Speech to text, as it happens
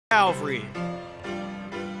Calvary.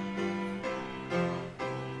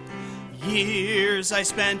 Years I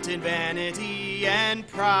spent in vanity and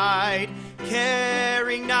pride,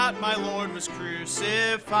 caring not my Lord was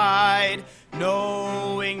crucified,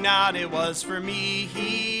 knowing not it was for me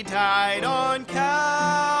he died on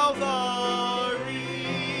Calvary.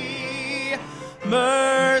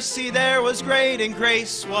 Mercy there was great and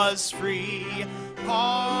grace was free,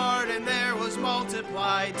 pardon there was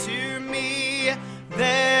multiplied to me.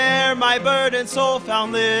 There my burdened soul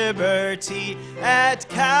found liberty at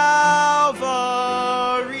Calvary.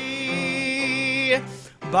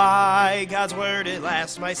 By God's word at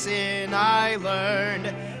last my sin I learned.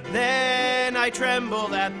 Then I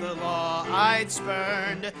trembled at the law I'd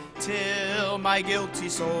spurned, till my guilty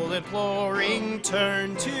soul imploring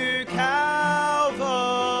turned to Calvary.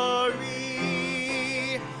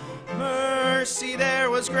 Mercy there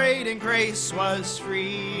was great and grace was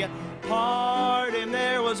free, pardon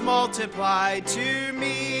there was multiplied to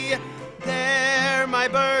me. There my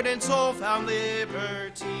burdened soul found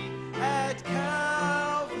liberty at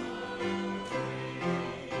Calvary.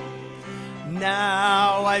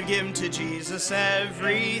 Now I've given to Jesus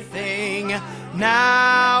everything.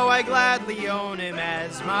 Now I gladly own him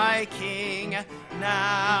as my King.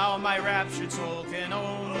 Now my raptured soul can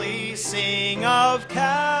only sing of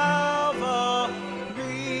Calvary.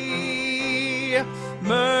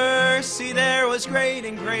 Mercy there was great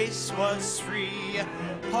and grace was free,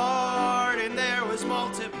 pardon there was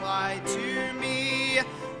multiplied to me.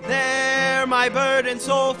 There my burdened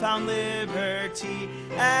soul found liberty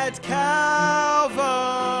at Calvary.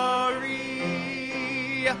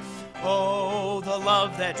 Oh, the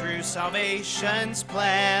love that drew salvation's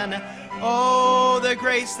plan. Oh, the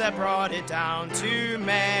grace that brought it down to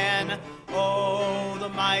man. Oh, the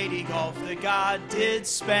mighty gulf that God did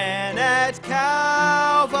span at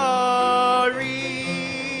Calvary.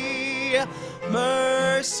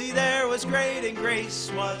 Mercy there was great and grace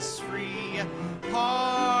was free,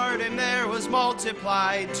 pardon there was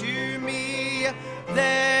multiplied to me.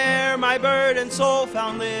 There my burdened soul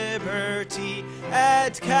found liberty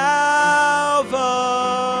at Calvary.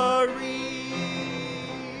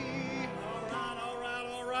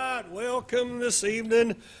 All right. Welcome this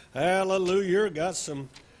evening. Hallelujah. Got some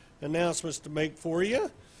announcements to make for you.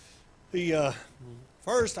 The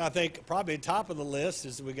first, I think, probably top of the list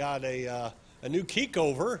is we got a new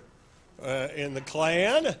keekover in the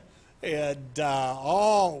clan. And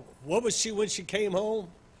what was she when she came home?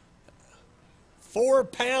 4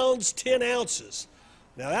 pounds, 10 ounces.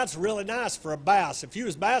 Now that's really nice for a bass. If you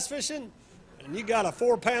was bass fishing and you got a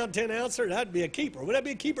 4 pound, 10 ouncer, that'd be a keeper. Would that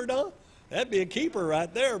be a keeper, Don? That'd be a keeper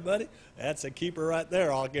right there, buddy. That's a keeper right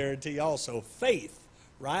there, I'll guarantee you. Also, Faith,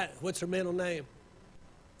 right? What's her middle name?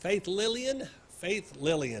 Faith Lillian? Faith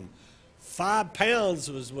Lillian. 5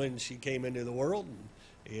 pounds was when she came into the world.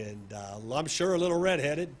 And I'm sure a little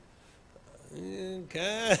redheaded.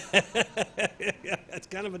 Okay. That's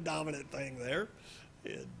kind of a dominant thing there.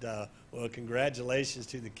 And, well, congratulations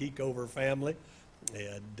to the Keekover family.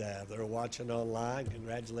 And they're watching online.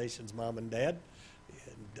 Congratulations, Mom and Dad.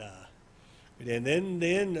 And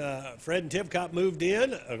then Fred and Tivcott moved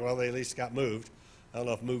in. Well, they at least got moved. I don't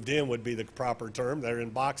know if moved in would be the proper term. They're in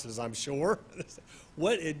boxes, I'm sure.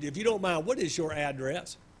 What, if you don't mind, what is your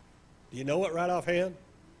address? Do you know it right offhand?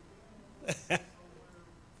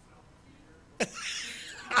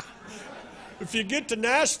 If you get to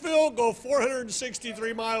Nashville, go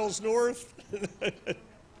 463 miles north.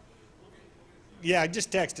 Yeah,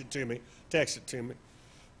 just text it to me. Text it to me.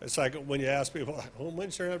 It's like when you ask people, like, oh,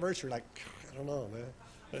 when's your anniversary? Like, I don't know,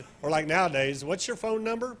 man. Or like nowadays, what's your phone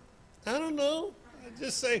number? I don't know. I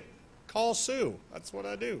just say, call Sue. That's what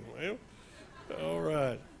I do. Well, all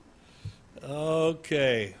right.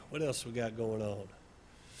 Okay. What else we got going on?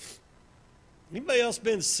 Anybody else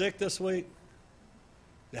been sick this week?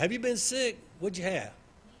 Have you been sick? What'd you have?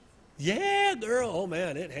 Yeah, girl. Oh,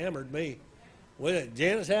 man, it hammered me. What,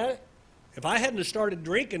 Janice had it? If I hadn't started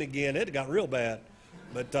drinking again, it got real bad.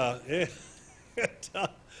 But,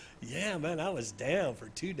 yeah, man, I was down for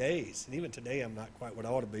 2 days. And even today, I'm not quite what I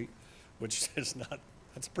ought to be, which is not,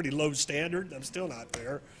 that's a pretty low standard. I'm still not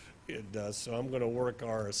there. And, so I'm going to work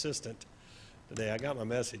our assistant today. I got my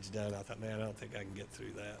message done. I thought, man, I don't think I can get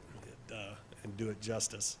through that and do it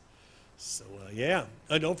justice. So, yeah.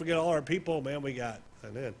 And don't forget all our people, man, we got,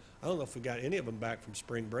 and then, I don't know if we got any of them back from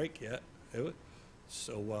spring break yet.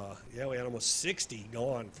 So, yeah, we had almost 60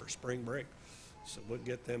 gone for spring break. So we'll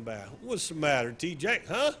get them back. What's the matter, TJ?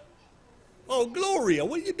 Huh? Oh, Gloria,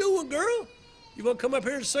 what are you doing, girl? You want to come up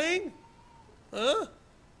here and sing? Huh?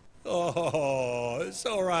 Oh, it's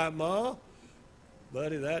all right, Ma.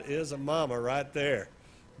 Buddy, that is a mama right there.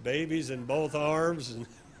 babies in both arms, and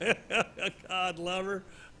God love her.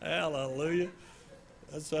 Hallelujah.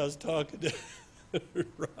 That's what I was talking to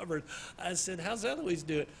Robert. I said, "How's Eloise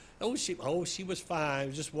doing?" Oh, she was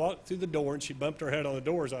fine. Just walked through the door, and she bumped her head on the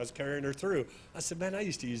door as I was carrying her through. I said, "Man, I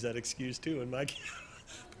used to use that excuse too, and my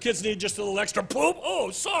kids need just a little extra poop."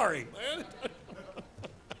 Oh, sorry,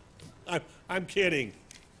 man. I'm kidding.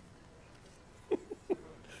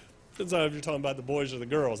 Depends on if you're talking about the boys or the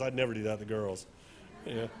girls. I'd never do that to the girls.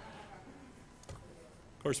 Yeah.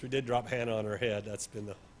 Of course, we did drop Hannah on her head. That's been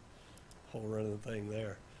the whole run of the thing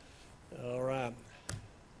there. All right.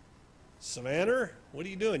 Savannah, what are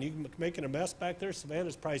you doing? You making a mess back there?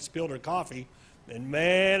 Savannah's probably spilled her coffee. And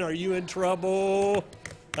man, are you in trouble?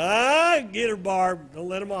 Get her, Barb. Don't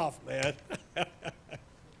let him off, man.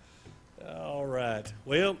 All right.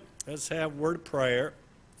 Well, let's have a word of prayer.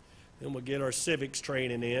 Then we'll get our civics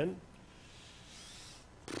training in.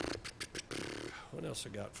 What else I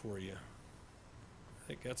got for you? I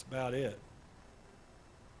think that's about it.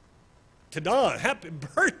 To Don. Happy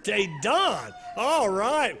birthday, Don. All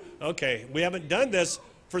right. Okay, we haven't done this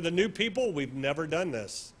for the new people. We've never done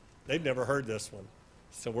this. They've never heard this one.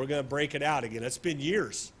 So we're going to break it out again. It's been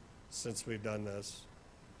years since we've done this.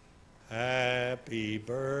 Happy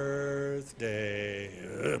birthday.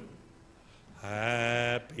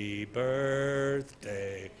 Happy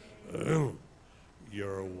birthday.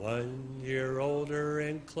 You're 1 year older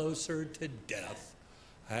and closer to death.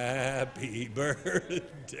 Happy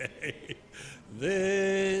birthday.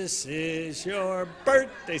 This is your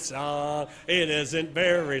birthday song. It isn't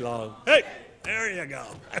very long. Hey, there you go.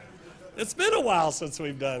 It's been a while since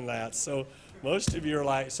we've done that. So most of you are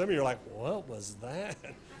like, some of you are like, what was that?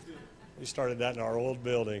 We started that in our old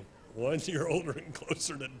building. 1 year older and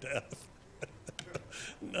closer to death.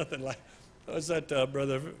 Nothing like, what was that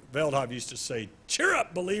Brother Veldhoff used to say? Cheer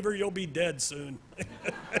up, believer, you'll be dead soon.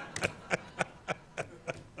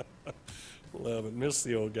 Love it. Miss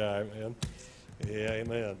the old guy, man. Yeah,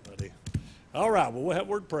 amen, buddy. All right, well, we'll have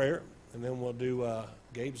word prayer, and then we'll do,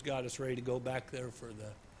 Gabe's got us ready to go back there for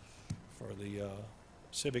the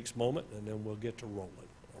civics moment, and then we'll get to rolling,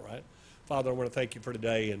 all right? Father, I want to thank you for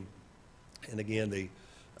today, and again, the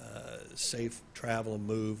safe travel and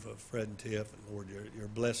move of Fred and Tiff, and Lord, your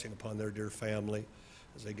blessing upon their dear family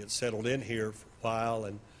as they get settled in here for a while,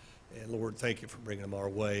 and Lord, thank you for bringing them our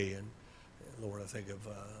way, and Lord, I think of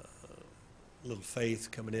little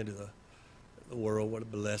Faith coming into the world. What a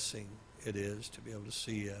blessing it is to be able to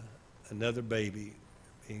see another baby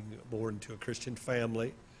being born into a Christian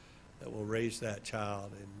family that will raise that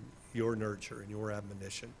child in your nurture and your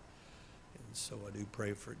admonition. And so I do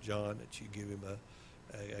pray for John that you give him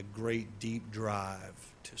a great deep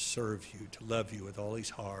drive to serve you, to love you with all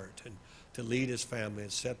his heart, and to lead his family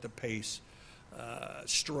and set the pace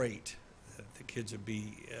straight, that the kids would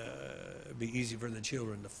be easy for the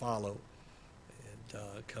children to follow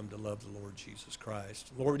and come to love the Lord Jesus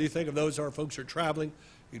Christ. Lord, we do think of those our folks who are traveling.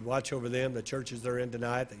 You'd watch over them, the churches they're in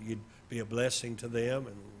tonight, that you'd be a blessing to them,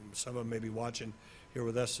 and some of them may be watching here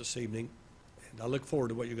with us this evening. And I look forward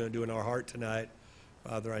to what you're going to do in our heart tonight.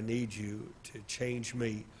 Father, I need you to change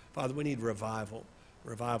me. Father, we need revival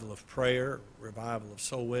of prayer, revival of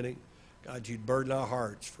soul winning. God, you'd burden our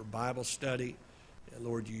hearts for Bible study. And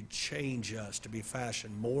Lord, you'd change us to be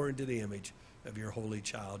fashioned more into the image of your holy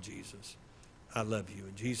child, Jesus. I love you.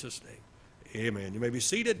 In Jesus' name, amen. You may be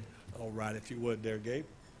seated. All right, if you would there, Gabe.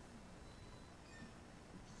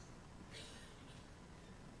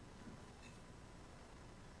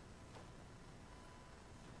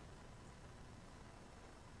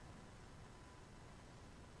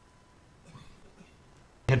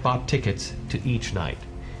 Had bought tickets to each night,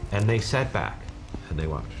 and they sat back and they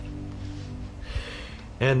watched.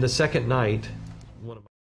 And the second night, one of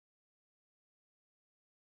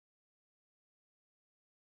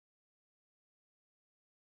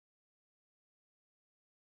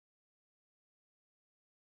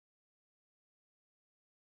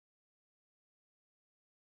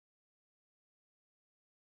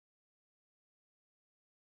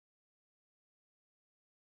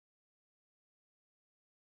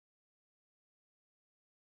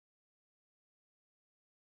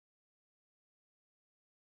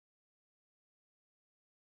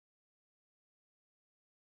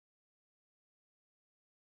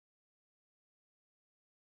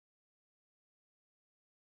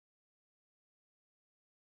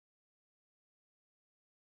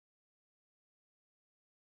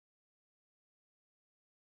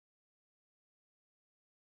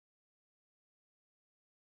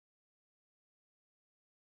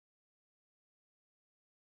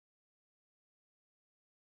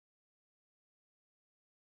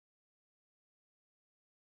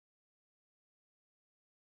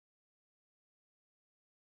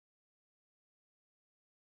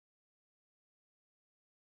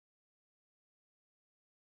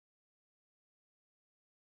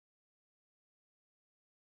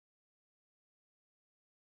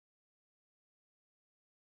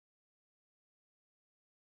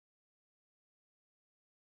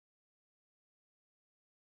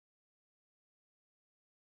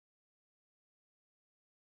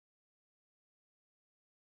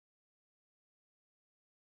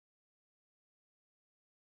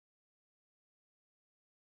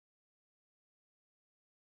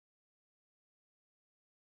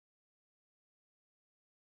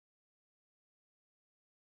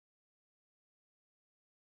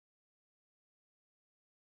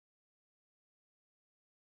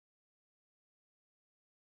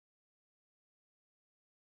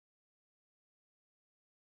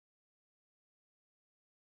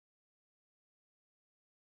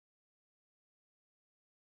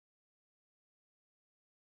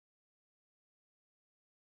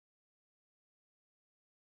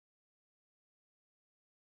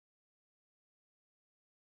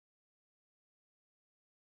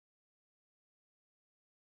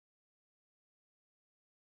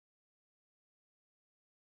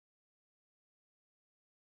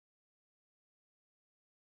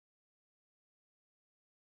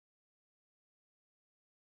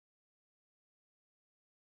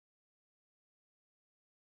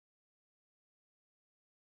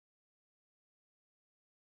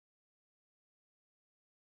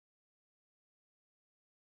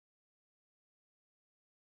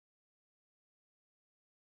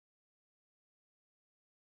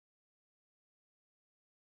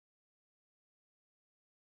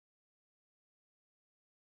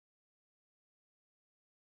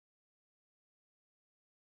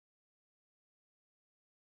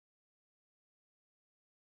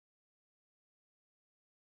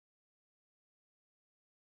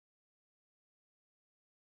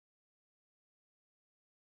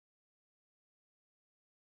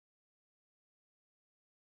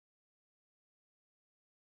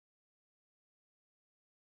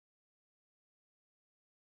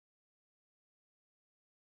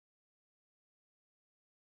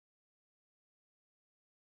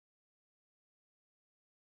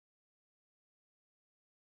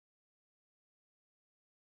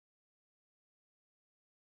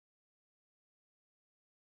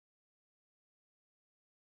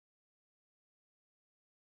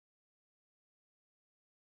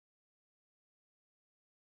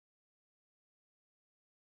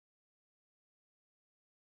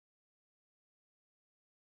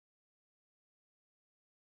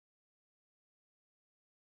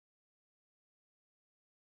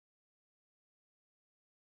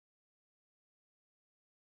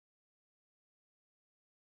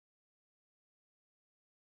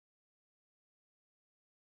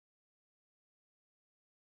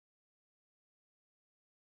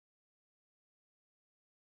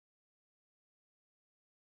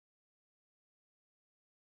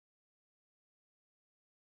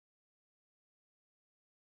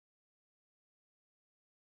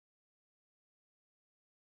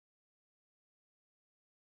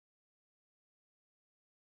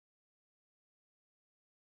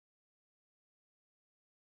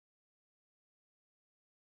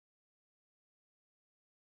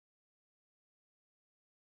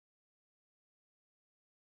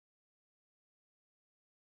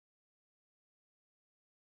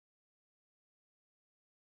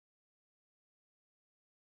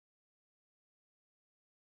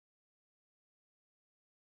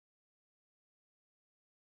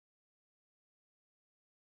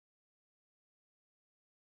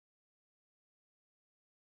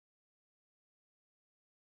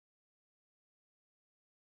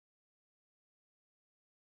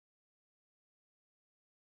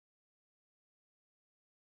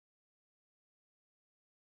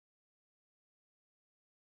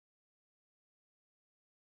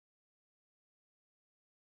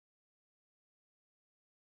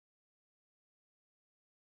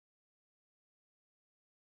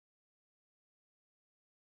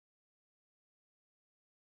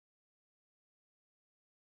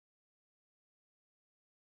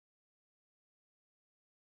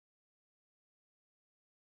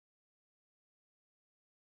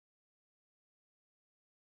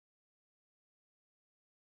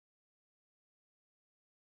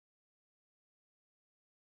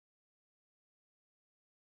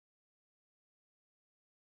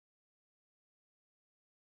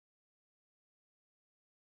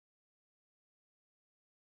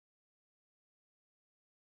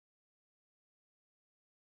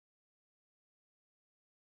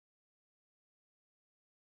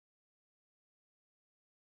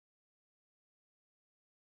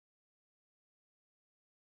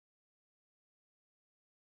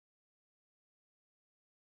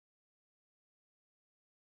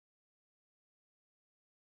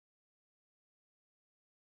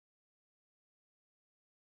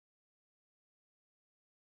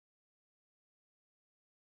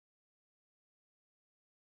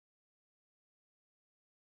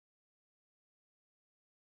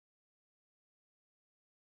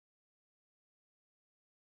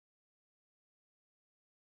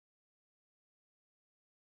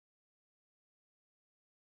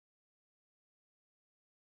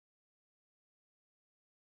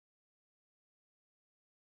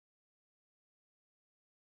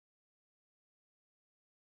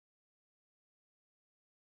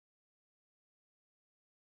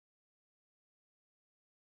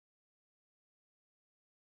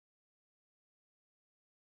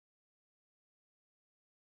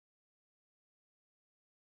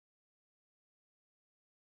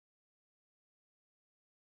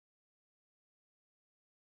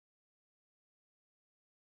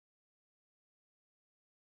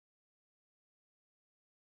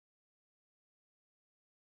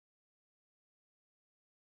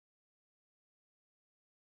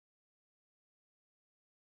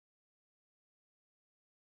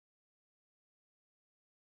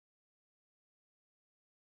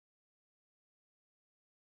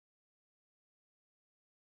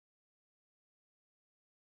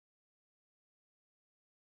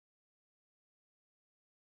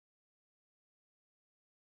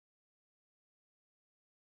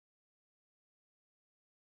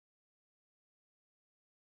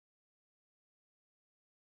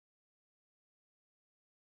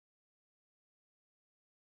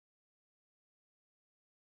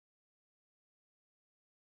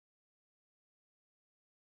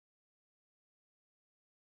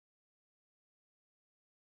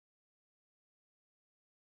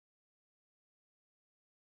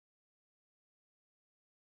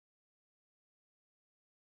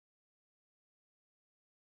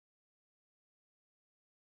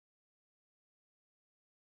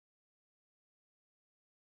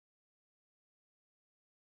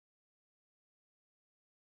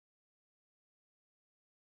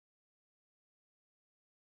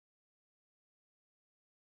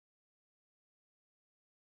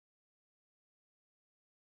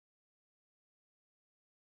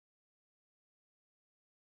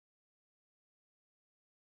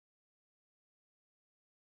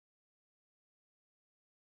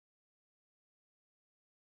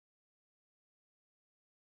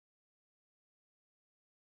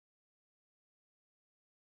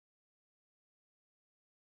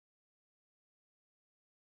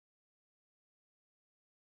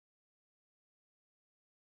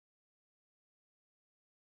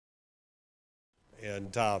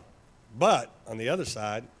And but on the other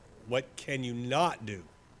side, what can you not do?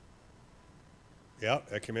 Yeah,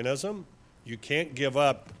 ecumenism. You can't give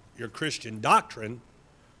up your Christian doctrine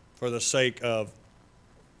for the sake of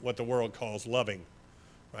what the world calls loving,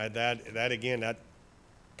 right? That again, that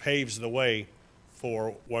paves the way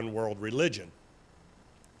for one world religion,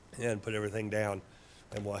 and put everything down,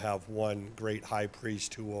 and we'll have one great high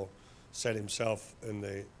priest who will set himself in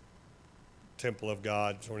the temple of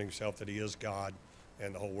God, showing himself that he is God,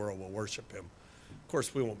 and the whole world will worship him. Of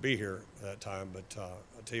course, we won't be here at that time, but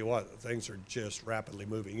I'll tell you what, things are just rapidly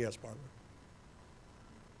moving. Yes, Barbara?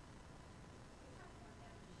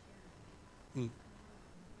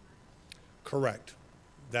 Correct.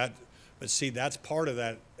 But see, that's part of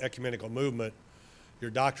that ecumenical movement.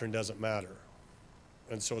 Your doctrine doesn't matter.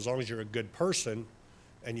 And so as long as you're a good person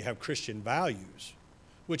and you have Christian values,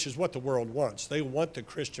 which is what the world wants. They want the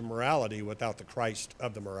Christian morality without the Christ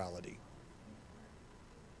of the morality.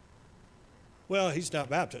 Well, he's not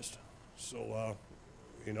Baptist. So,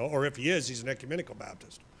 or if he is, he's an ecumenical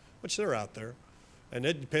Baptist, which they're out there. And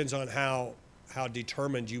it depends on how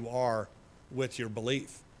determined you are with your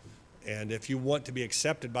belief. And if you want to be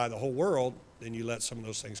accepted by the whole world, then you let some of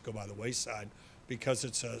those things go by the wayside, because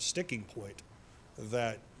it's a sticking point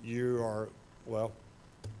that you are, well,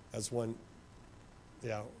 as one,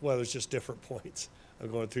 yeah, well, there's just different points.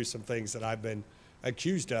 I'm going through some things that I've been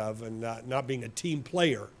accused of, and not being a team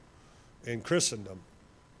player in Christendom.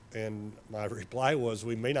 And my reply was,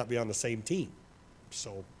 we may not be on the same team.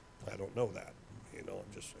 So I don't know that. I'm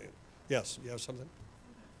just saying. Yes, you have something?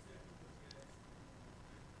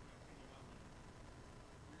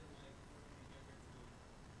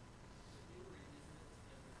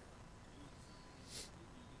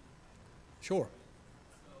 Sure.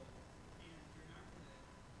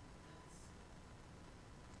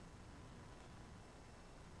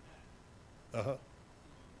 Uh-huh.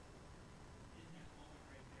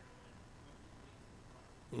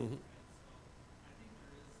 Mm-hmm.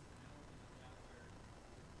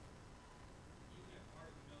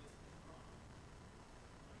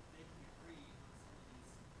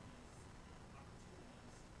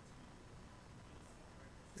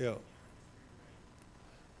 Yeah.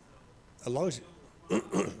 As long as,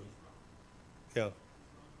 yeah.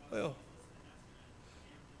 Well,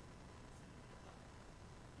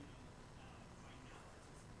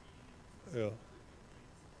 yeah.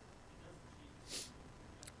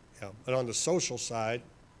 Yeah. And on the social side,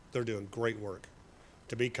 they're doing great work.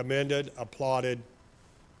 To be commended, applauded,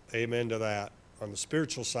 amen to that. On the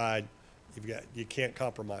spiritual side, you can't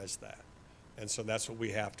compromise that. And so that's what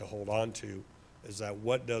we have to hold on to, is that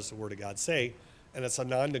what does the Word of God say? And it's a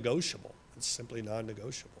non-negotiable. It's simply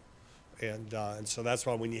non-negotiable. And so that's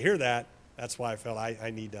why when you hear that, that's why I felt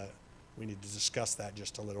we need to discuss that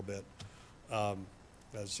just a little bit.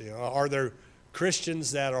 Are there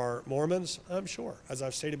Christians that are Mormons? I'm sure. As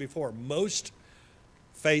I've stated before, most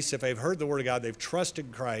face, if they've heard the Word of God, they've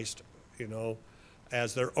trusted Christ,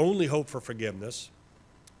 as their only hope for forgiveness,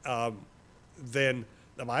 then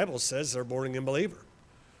the Bible says they're born again believer.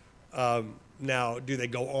 Now, do they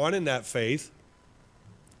go on in that faith?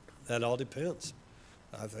 That all depends.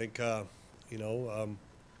 I think, how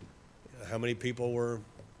many people were,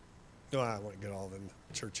 no, I won't get all the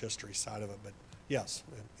church history side of it, but yes,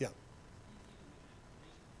 yeah.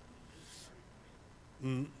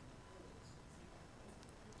 Mm-hmm.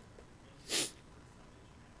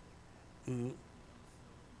 Mm-hmm.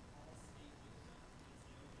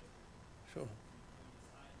 Sure. Do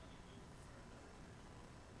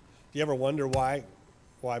you ever wonder why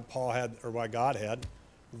Paul had, or why God had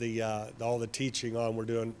all the teaching on we're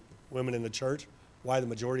doing women in the church? Why the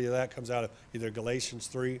majority of that comes out of either Galatians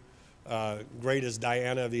 3, great is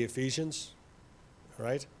Diana of the Ephesians,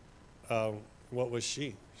 right? What was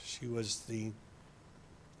she? She was the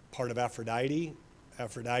part of Aphrodite.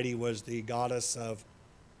 Aphrodite was the goddess of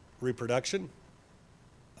reproduction.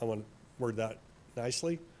 I want to word that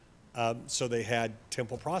nicely. So they had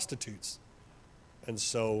temple prostitutes. And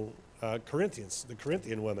so the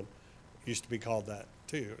Corinthian women used to be called that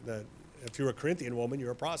too. That if you're a Corinthian woman,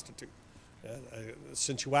 you're a prostitute.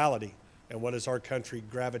 Sensuality. And what is our country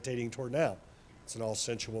gravitating toward now? It's an all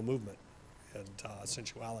sensual movement and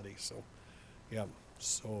sensuality. So, yeah.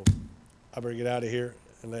 So I'll bring it out of here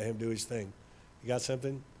and let him do his thing. You got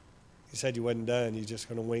something? He said you wasn't done. You just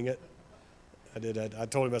going to wing it? I did. I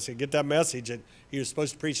told him, I said, get that message. And he was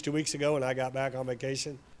supposed to preach 2 weeks ago, and I got back on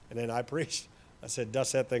vacation, and then I preached. I said,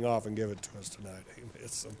 dust that thing off and give it to us tonight.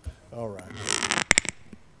 All right.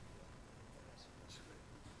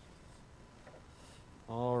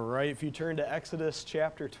 All right, if you turn to Exodus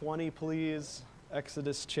chapter 20, please.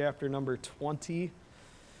 Exodus chapter number 20.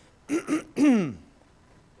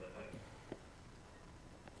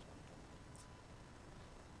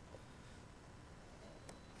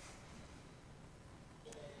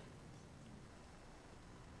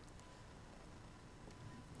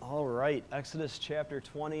 All right, Exodus chapter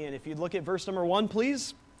 20, and if you'd look at verse number 1,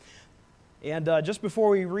 please. And just before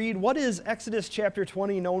we read, what is Exodus chapter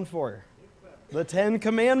 20 known for? The Ten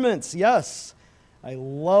Commandments, yes. I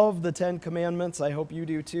love the Ten Commandments. I hope you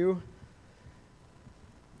do too.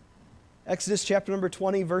 Exodus chapter number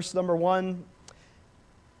 20, verse number 1.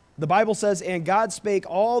 The Bible says, "And God spake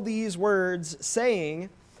all these words,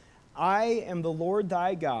 saying, I am the Lord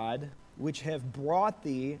thy God, which have brought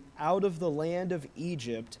thee out of the land of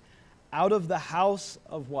Egypt, out of the house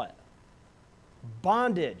of" what?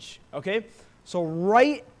 Bondage. Okay? So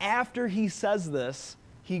right after he says this,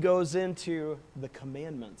 he goes into the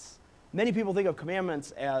commandments. Many people think of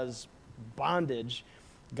commandments as bondage.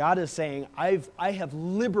 God is saying, I have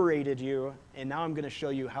liberated you, and now I'm going to show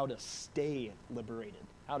you how to stay liberated,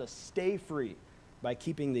 how to stay free by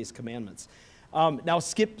keeping these commandments. Now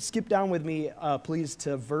skip down with me, please,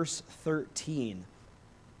 to verse 13.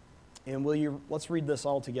 And let's read this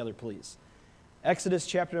all together, please. Exodus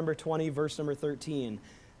chapter number 20, verse number 13.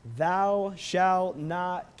 Thou shalt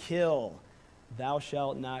not kill. Thou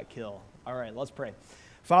shalt not kill. All right, let's pray.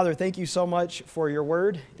 Father, thank you so much for your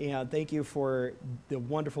word, and thank you for the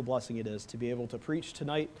wonderful blessing it is to be able to preach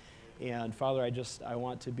tonight. And Father, I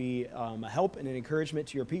want to be a help and an encouragement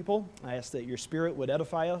to your people. I ask that your Spirit would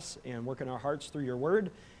edify us and work in our hearts through your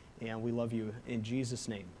word, and we love you in Jesus'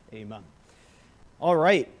 name. Amen. All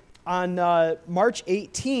right. On March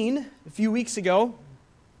 18, a few weeks ago,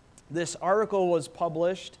 this article was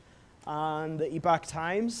published on the Epoch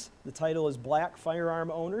Times. The title is "Black Firearm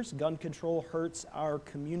Owners, Gun Control Hurts Our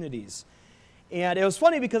Communities." And it was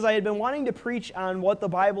funny because I had been wanting to preach on what the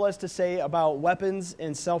Bible has to say about weapons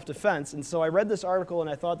and self-defense. And so I read this article and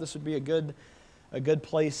I thought this would be a good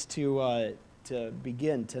place to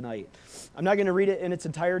begin tonight. I'm not going to read it in its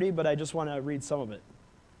entirety, but I just want to read some of it.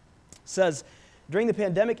 It says, during the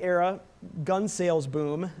pandemic era gun sales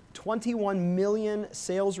boom, 21 million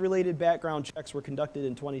sales-related background checks were conducted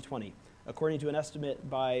in 2020, according to an estimate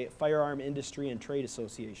by Firearm Industry and Trade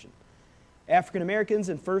Association. African Americans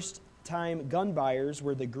and first-time gun buyers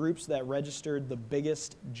were the groups that registered the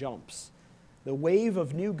biggest jumps. The wave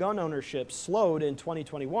of new gun ownership slowed in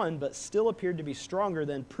 2021, but still appeared to be stronger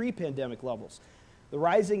than pre-pandemic levels. The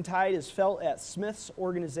rising tide is felt at Smith's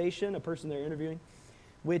organization, a person they're interviewing,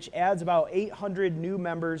 which adds about 800 new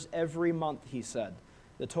members every month, he said.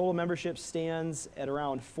 The total membership stands at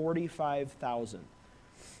around 45,000.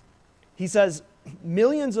 He says,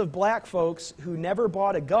 millions of black folks who never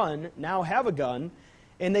bought a gun now have a gun,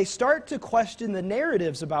 and they start to question the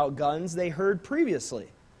narratives about guns they heard previously.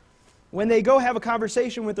 When they go have a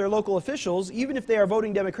conversation with their local officials, even if they are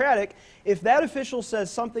voting Democratic, if that official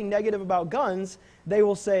says something negative about guns, they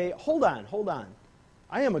will say, hold on.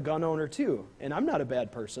 I am a gun owner too, and I'm not a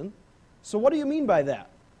bad person. So what do you mean by that?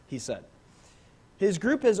 He said. His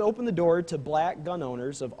group has opened the door to black gun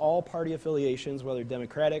owners of all party affiliations, whether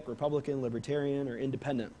Democratic, Republican, Libertarian, or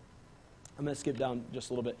Independent. I'm going to skip down just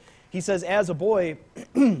a little bit. He says, as a boy,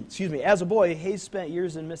 Hayes spent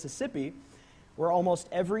years in Mississippi, where almost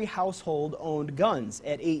every household owned guns.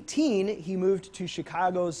 At 18, he moved to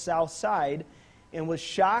Chicago's South Side and was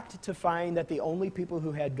shocked to find that the only people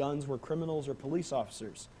who had guns were criminals or police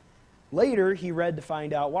officers. Later, he read to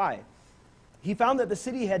find out why. He found that the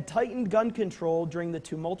city had tightened gun control during the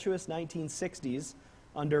tumultuous 1960s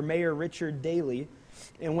under Mayor Richard Daley,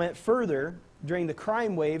 and went further during the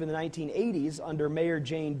crime wave in the 1980s under Mayor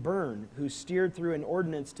Jane Byrne, who steered through an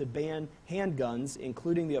ordinance to ban handguns,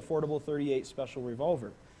 including the Affordable 38 Special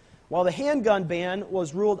Revolver. While the handgun ban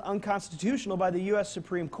was ruled unconstitutional by the U.S.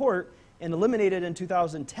 Supreme Court and eliminated in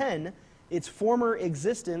 2010, its former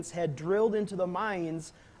existence had drilled into the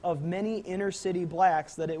minds of many inner-city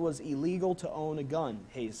blacks that it was illegal to own a gun,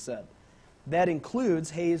 Hayes said. That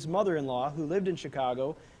includes Hayes' mother-in-law, who lived in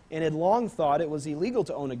Chicago and had long thought it was illegal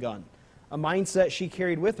to own a gun, a mindset she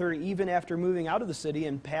carried with her even after moving out of the city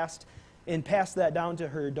and passed that down to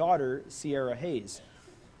her daughter, Sierra Hayes.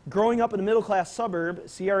 Growing up in a middle-class suburb,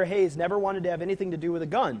 Sierra Hayes never wanted to have anything to do with a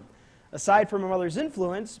gun. Aside from her mother's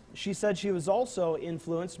influence, she said she was also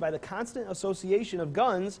influenced by the constant association of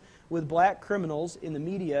guns with black criminals in the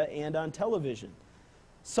media and on television.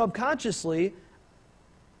 Subconsciously,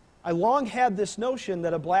 I long had this notion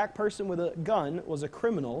that a black person with a gun was a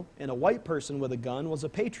criminal and a white person with a gun was a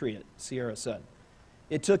patriot, Sierra said.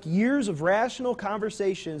 It took years of rational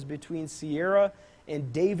conversations between Sierra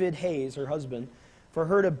and David Hayes, her husband, for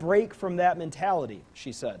her to break from that mentality,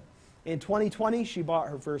 she said. In 2020, she bought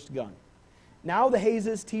her first gun. Now the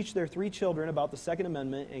Hayeses teach their 3 children about the Second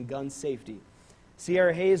Amendment and gun safety.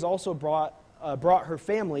 Sierra Hayes also brought her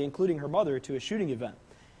family, including her mother, to a shooting event.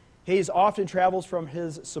 Hayes often travels from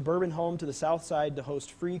his suburban home to the South Side to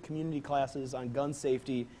host free community classes on gun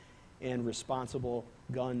safety and responsible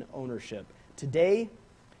gun ownership. Today,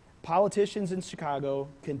 politicians in Chicago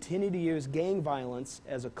continue to use gang violence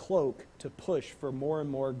as a cloak to push for more and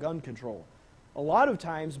more gun control. A lot of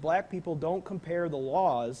times, black people don't compare the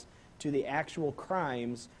laws to the actual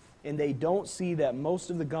crimes, and they don't see that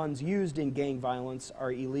most of the guns used in gang violence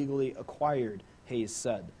are illegally acquired, Hayes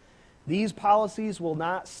said. These policies will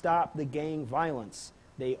not stop the gang violence.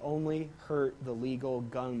 They only hurt the legal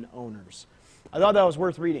gun owners. I thought that was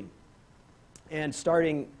worth reading. And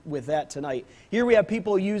starting with that tonight. Here we have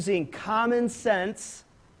people using common sense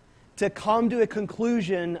to come to a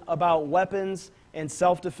conclusion about weapons and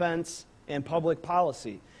self-defense and public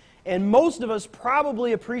policy. And most of us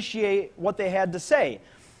probably appreciate what they had to say.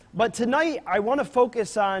 But tonight, I want to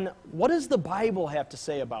focus on, what does the Bible have to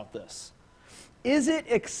say about this? Is it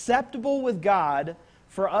acceptable with God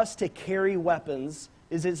for us to carry weapons?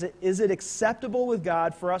 Is it acceptable with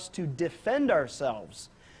God for us to defend ourselves?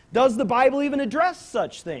 Does the Bible even address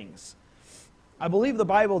such things? I believe the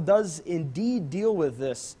Bible does indeed deal with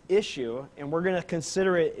this issue, and we're going to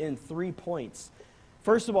consider it in 3 points.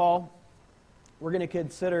 First of all, we're going to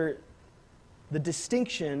consider the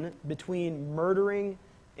distinction between murdering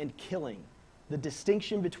and killing. The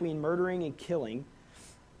distinction between murdering and killing.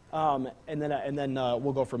 And then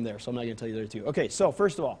we'll go from there, so I'm not going to tell you the other two. Okay, so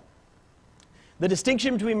first of all, the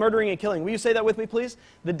distinction between murdering and killing. Will you say that with me, please?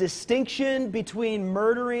 The distinction between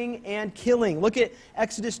murdering and killing. Look at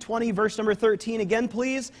Exodus 20, verse number 13 again,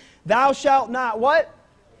 please. Thou shalt not what?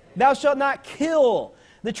 Thou shalt not kill.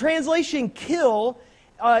 The translation kill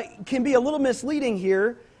can be a little misleading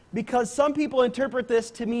here because some people interpret this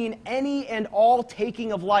to mean any and all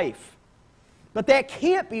taking of life. But that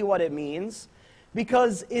can't be what it means,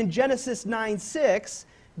 because in Genesis 9:6,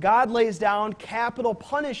 God lays down capital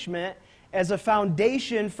punishment as a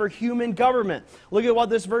foundation for human government. Look at what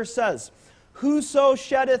this verse says. Whoso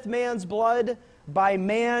sheddeth man's blood, by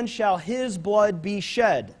man shall his blood be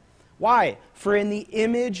shed. Why? For in the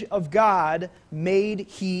image of God made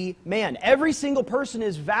he man. Every single person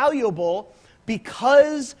is valuable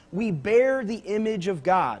because we bear the image of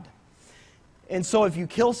God. And so if you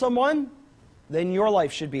kill someone, then your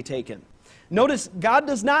life should be taken. Notice, God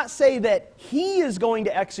does not say that he is going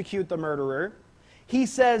to execute the murderer. He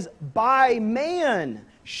says, by man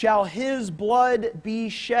shall his blood be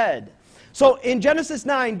shed. So in Genesis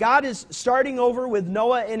 9, God is starting over with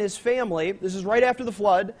Noah and his family. This is right after the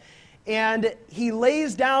flood. And he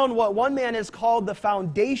lays down what one man has called the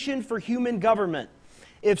foundation for human government.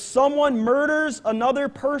 If someone murders another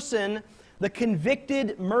person, the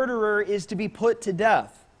convicted murderer is to be put to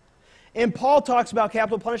death. And Paul talks about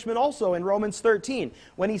capital punishment also in Romans 13,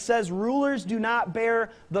 when he says, rulers do not bear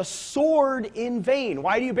the sword in vain.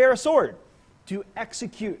 Why do you bear a sword? To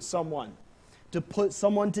execute someone, to put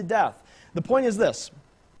someone to death. The point is this: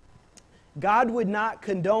 God would not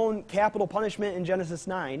condone capital punishment in Genesis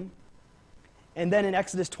 9, and then in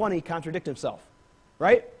Exodus 20 contradict himself,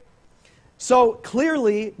 right? So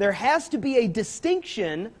clearly, there has to be a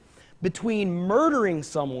distinction between murdering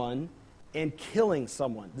someone and killing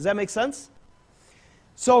someone. Does that make sense?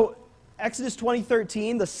 So, Exodus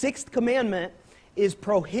 20:13, the 6th commandment is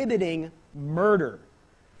prohibiting murder,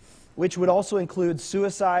 which would also include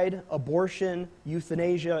suicide, abortion,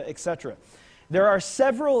 euthanasia, etc. There are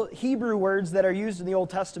several Hebrew words that are used in the Old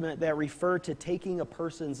Testament that refer to taking a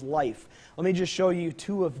person's life. Let me just show you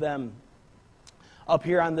 2 of them up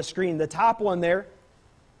here on the screen. The top one there.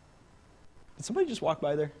 Did somebody just walk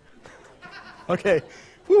by there? Okay.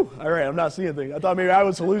 Whew, all right, I'm not seeing things. I thought maybe I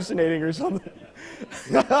was hallucinating or something.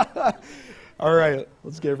 All right,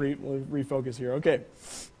 let's get refocus here. Okay.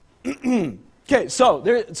 Okay, so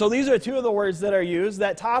these are 2 of the words that are used.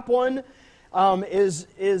 That top one is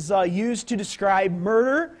used to describe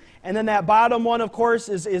murder, and then that bottom one, of course,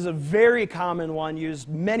 is a very common one used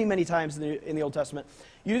many, many times in the Old Testament,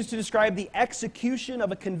 used to describe the execution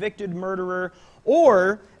of a convicted murderer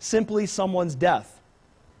or simply someone's death.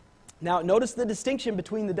 Now, notice the distinction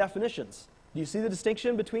between the definitions. Do you see the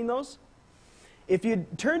distinction between those? If you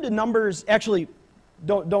turn to Numbers, actually,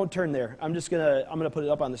 don't turn there. I'm gonna put it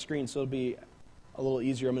up on the screen so it'll be a little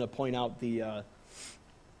easier. I'm gonna point out the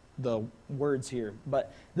words here.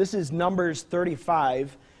 But this is Numbers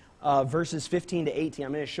 35, verses 15 to 18.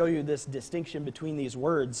 I'm going to show you this distinction between these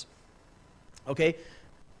words. Okay?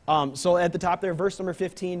 So at the top there, verse number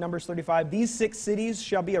 15, Numbers 35, these 6 cities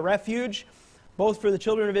shall be a refuge, both for the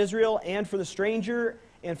children of Israel and for the stranger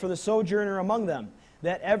and for the sojourner among them,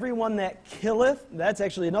 that everyone that killeth, that's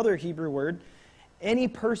actually another Hebrew word, any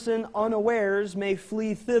person unawares may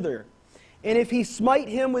flee thither. And if he smite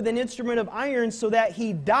him with an instrument of iron so that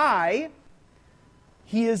he die,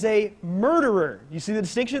 he is a murderer. You see the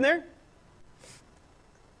distinction there?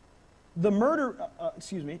 The murderer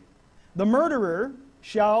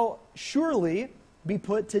shall surely be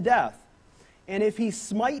put to death. And if he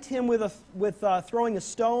smite him with throwing a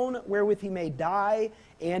stone wherewith he may die,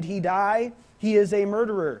 and he die, he is a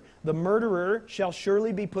murderer. The murderer shall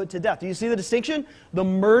surely be put to death. Do you see the distinction? The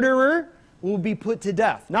murderer will be put to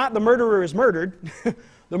death. Not the murderer is murdered.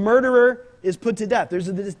 The murderer is put to death. There's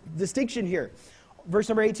a distinction here. Verse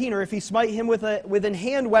number 18, or if he smite him with an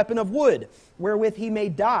hand weapon of wood, wherewith he may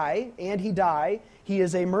die, and he die, he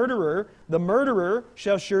is a murderer. The murderer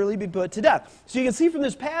shall surely be put to death. So you can see from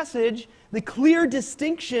this passage the clear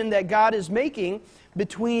distinction that God is making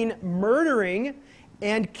between murdering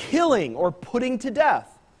and killing or putting to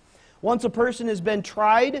death. Once a person has been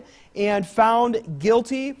tried and found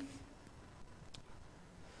guilty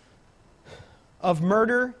of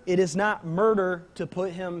murder, it is not murder to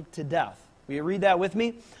put him to death. Will you read that with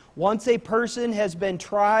me? Once a person has been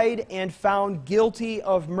tried and found guilty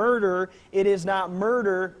of murder, it is not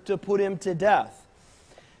murder to put him to death.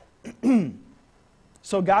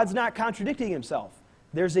 So God's not contradicting himself.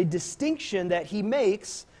 There's a distinction that he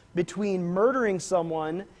makes between murdering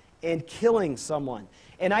someone and killing someone.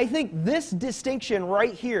 And I think this distinction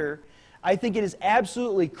right here, I think it is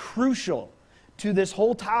absolutely crucial to this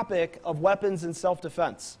whole topic of weapons and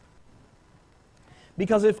self-defense.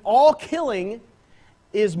 Because if all killing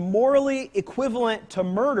is morally equivalent to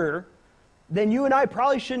murder, then you and I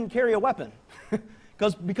probably shouldn't carry a weapon.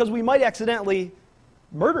 because we might accidentally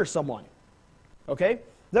murder someone. Okay? Does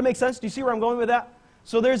that make sense? Do you see where I'm going with that?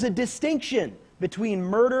 So there's a distinction between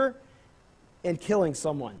murder and killing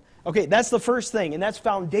someone. Okay, that's the first thing, and that's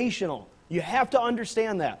foundational. You have to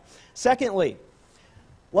understand that. Secondly,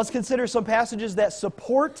 let's consider some passages that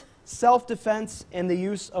support self-defense and the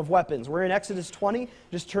use of weapons. We're in Exodus 20.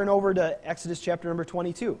 Just turn over to Exodus chapter number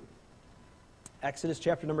 22. Exodus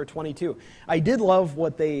chapter number 22. I did love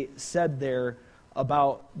what they said there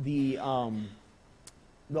about the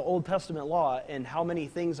Old Testament law and how many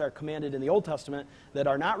things are commanded in the Old Testament that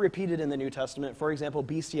are not repeated in the New Testament. For example,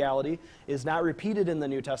 bestiality is not repeated in the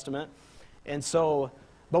New Testament. And so,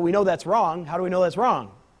 but we know that's wrong. How do we know that's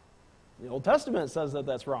wrong? The Old Testament says that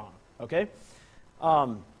that's wrong. Okay?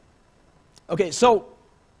 Okay, so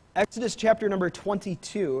Exodus chapter number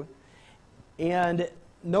 22, and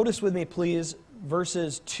notice with me, please,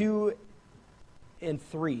 verses 2 and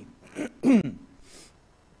 3.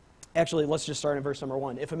 Actually, let's just start in verse number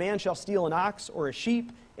 1. If a man shall steal an ox or a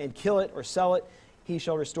sheep and kill it or sell it, he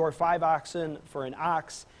shall restore 5 oxen for an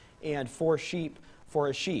ox and 4 sheep for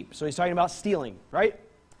a sheep. So he's talking about stealing, right?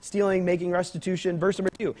 Stealing, making restitution. Verse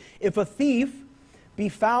number 2. If a thief be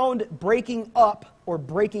found breaking up or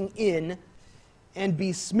breaking in, and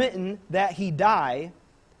be smitten that he die,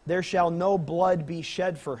 there shall no blood be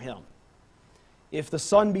shed for him. If the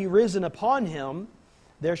sun be risen upon him,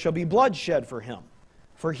 there shall be blood shed for him.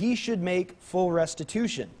 For he should make full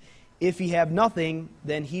restitution. If he have nothing,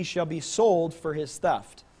 then he shall be sold for his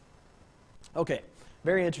theft. Okay,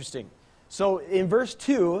 very interesting. So in verse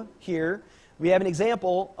 2 here, we have an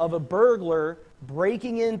example of a burglar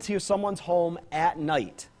breaking into someone's home at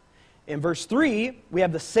night. In verse 3, we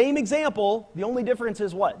have the same example. The only difference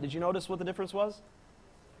is what? Did you notice what the difference was?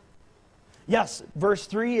 Yes, verse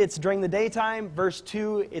 3, it's during the daytime. Verse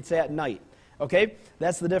 2, it's at night. Okay?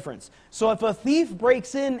 That's the difference. So if a thief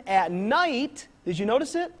breaks in at night, did you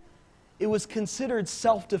notice it? It was considered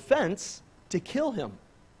self-defense to kill him.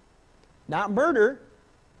 Not murder,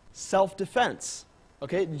 self-defense.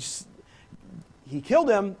 Okay? He killed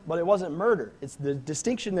him, but it wasn't murder. It's the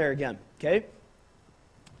distinction there again. Okay?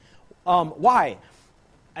 Why?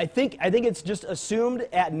 I think it's just assumed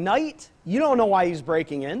at night, you don't know why he's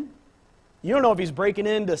breaking in. You don't know if he's breaking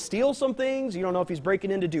in to steal some things. You don't know if he's breaking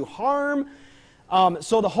in to do harm.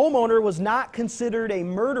 So the homeowner was not considered a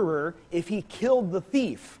murderer if he killed the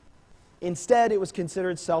thief. Instead, it was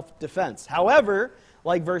considered self-defense. However,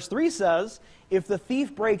 like verse 3 says, if the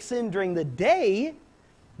thief breaks in during the day,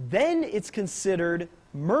 then it's considered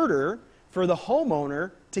murder for the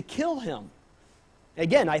homeowner to kill him.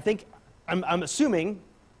 Again, I'm assuming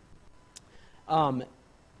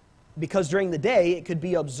because during the day it could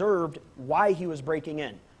be observed why he was breaking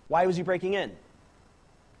in. Why was he breaking in?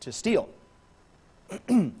 To steal.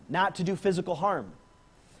 Not to do physical harm.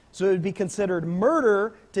 So it would be considered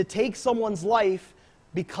murder to take someone's life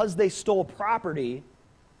because they stole property,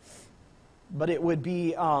 but it would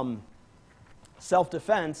be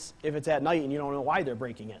self-defense if it's at night and you don't know why they're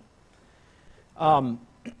breaking in.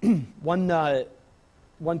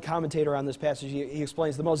 One commentator on this passage, he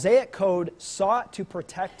explains, the Mosaic Code sought to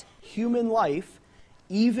protect human life,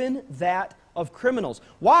 even that of criminals.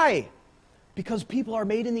 Why? Because people are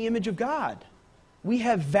made in the image of God. We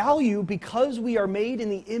have value because we are made in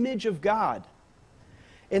the image of God.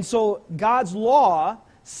 And so God's law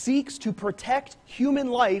seeks to protect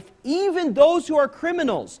human life, even those who are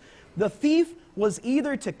criminals. The thief was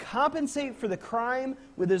either to compensate for the crime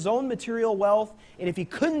with his own material wealth, and if he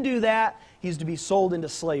couldn't do that, he's to be sold into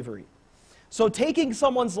slavery. So taking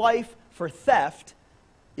someone's life for theft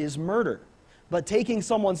is murder. But taking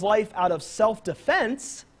someone's life out of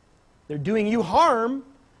self-defense, they're doing you harm,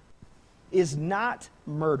 is not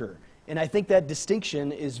murder. And I think that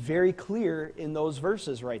distinction is very clear in those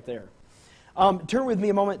verses right there. Turn with me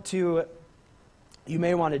a moment to, you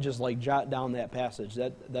may want to just like jot down that passage.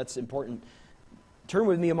 That's important. Turn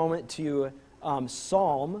with me a moment to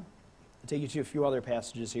Psalm. I'll take you to a few other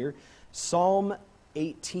passages here. Psalm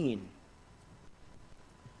 18.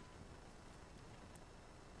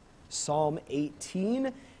 Psalm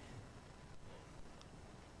 18.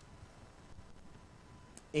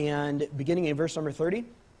 And beginning in verse number 30.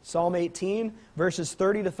 Psalm 18, verses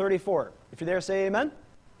 30 to 34. If you're there, say amen.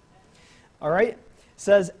 All right. It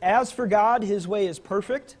says, as for God, his way is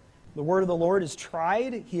perfect. The word of the Lord is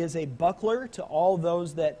tried. He is a buckler to all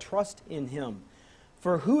those that trust in him.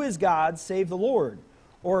 For who is God save the Lord?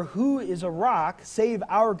 Or who is a rock save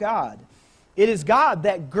our God? It is God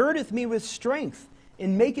that girdeth me with strength,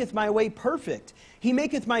 and maketh my way perfect. He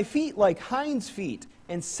maketh my feet like hinds' feet,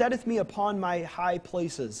 and setteth me upon my high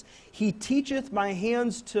places. He teacheth my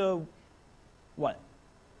hands to, what?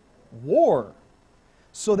 War,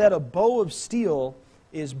 so that a bow of steel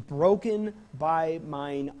is broken by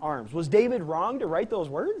mine arms. Was David wrong to write those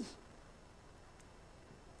words?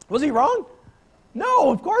 Was he wrong?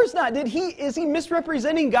 No, of course not. Is he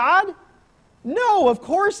misrepresenting God? No, of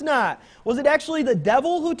course not. Was it actually the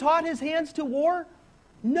devil who taught his hands to war?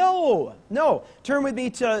 No. Turn with me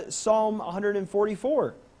to Psalm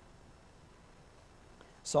 144.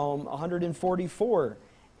 Psalm 144.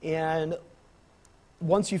 And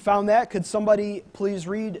once you found that, could somebody please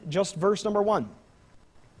read just verse number 1?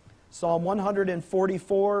 Psalm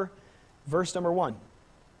 144, verse number 1.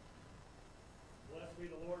 Blessed be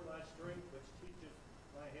the Lord my strength, which teacheth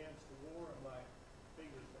my hands to war and my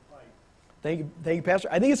fingers to fight. Thank you, Pastor.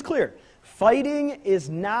 I think it's clear. Fighting is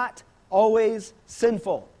not always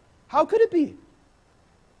sinful. How could it be?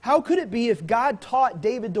 How could it be if God taught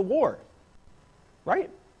David to war? Right?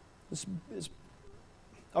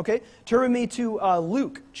 Okay, turn with me to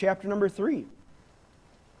Luke chapter number 3.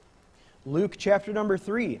 Luke chapter number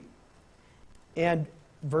 3 and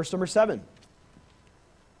verse number 7.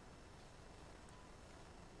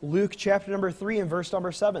 Luke chapter number 3 and verse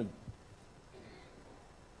number 7.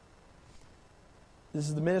 This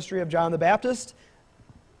is the ministry of John the Baptist.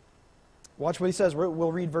 Watch what he says.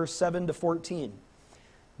 We'll read verse 7 to 14.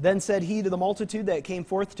 Then said he to the multitude that came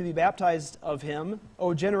forth to be baptized of him,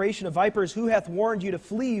 O generation of vipers, who hath warned you to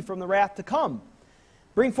flee from the wrath to come?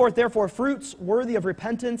 Bring forth therefore fruits worthy of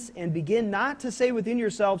repentance, and begin not to say within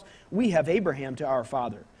yourselves, we have Abraham to our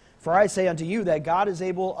father. For I say unto you that God is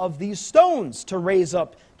able of these stones to raise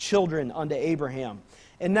up children unto Abraham.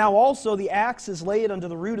 And now also the axe is laid unto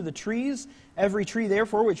the root of the trees. Every tree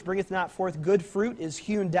therefore which bringeth not forth good fruit is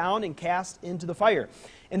hewn down and cast into the fire.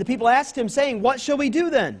 And the people asked him, saying, what shall we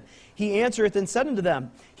do then? He answereth and said unto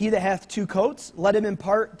them, he that hath 2 coats, let him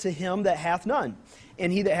impart to him that hath none.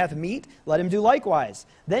 And he that hath meat, let him do likewise.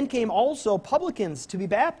 Then came also publicans to be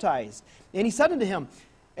baptized. And he said unto him,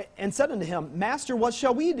 Master, what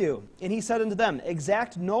shall we do? And he said unto them,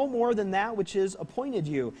 exact no more than that which is appointed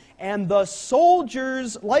you. And the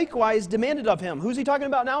soldiers likewise demanded of him. Who's he talking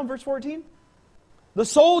about now in verse 14? The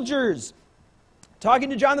soldiers, talking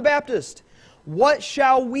to John the Baptist. What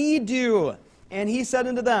shall we do? And he said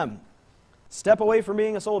unto them, step away from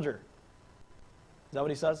being a soldier. Is that what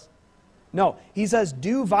he says? No, he says,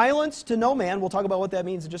 do violence to no man. We'll talk about what that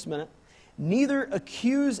means in just a minute. Neither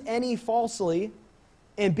accuse any falsely,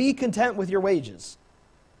 and be content with your wages.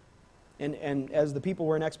 And as the people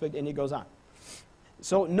were in expectation, and he goes on.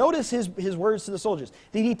 So notice his words to the soldiers.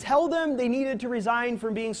 Did he tell them they needed to resign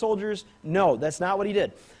from being soldiers? No, that's not what he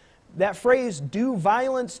did. That phrase, do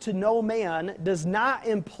violence to no man, does not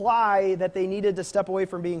imply that they needed to step away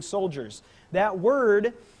from being soldiers. That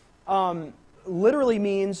word literally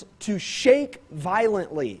means to shake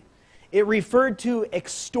violently. It referred to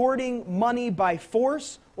extorting money by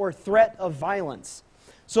force or threat of violence.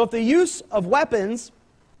 So if the use of weapons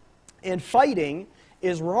and fighting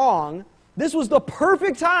is wrong, this was the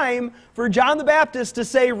perfect time for John the Baptist to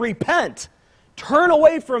say, repent, turn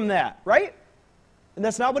away from that, right? And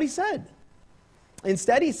that's not what he said.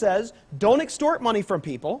 Instead, he says, don't extort money from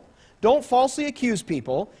people, don't falsely accuse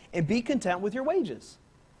people, and be content with your wages.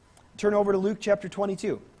 Turn over to Luke chapter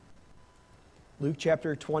 22. Luke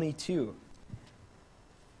chapter 22.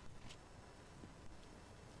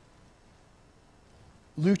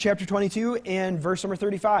 Luke chapter 22 and verse number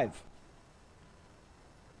 35.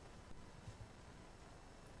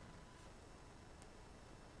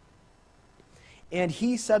 And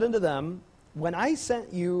he said unto them, when I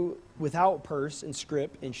sent you without purse and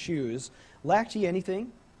scrip and shoes, lacked ye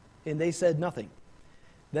anything? And they said, nothing.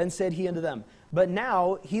 Then said he unto them, but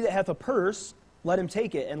now he that hath a purse, let him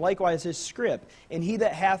take it, and likewise his scrip. And he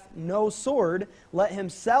that hath no sword, let him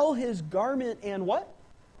sell his garment and what?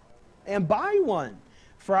 And buy one.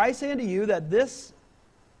 For I say unto you that this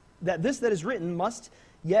that is written must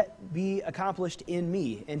yet be accomplished in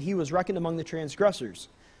me. And he was reckoned among the transgressors.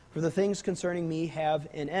 For the things concerning me have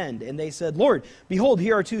an end. And they said, Lord, behold,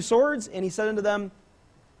 here are 2 swords. And he said unto them,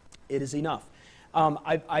 it is enough.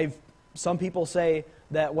 Some people say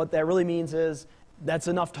that what that really means is that's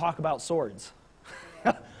enough talk about swords.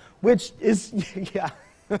 Which is, yeah,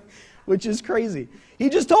 which is crazy. He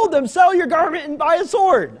just told them, sell your garment and buy a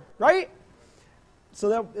sword, right? So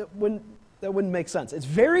that wouldn't make sense. It's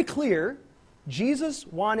very clear Jesus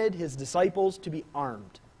wanted his disciples to be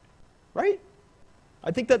armed, right?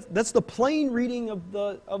 I think that's the plain reading of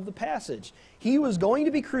the passage. He was going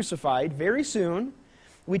to be crucified very soon,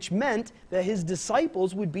 which meant that his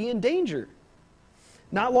disciples would be in danger.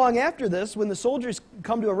 Not long after this, when the soldiers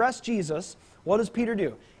come to arrest Jesus, what does Peter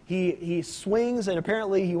do? He swings, and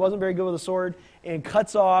apparently he wasn't very good with a sword, and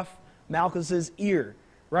cuts off Malchus's ear,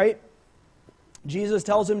 right? Jesus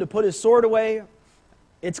tells him to put his sword away.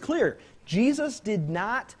 It's clear. Jesus did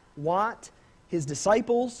not want his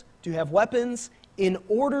disciples to have weapons in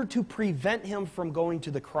order to prevent him from going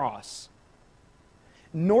to the cross.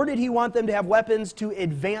 Nor did he want them to have weapons to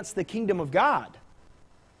advance the kingdom of God.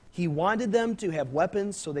 He wanted them to have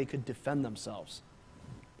weapons so they could defend themselves.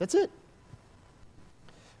 That's it.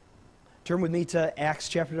 Turn with me to Acts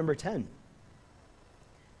chapter number 10.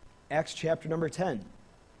 Acts chapter number 10.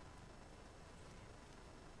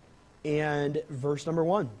 And verse number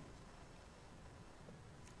 1.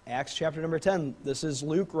 Acts chapter number 10. This is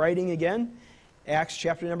Luke writing again. Acts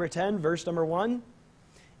chapter number 10, verse number 1.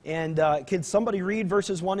 And could somebody read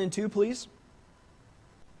verses 1 and 2, please?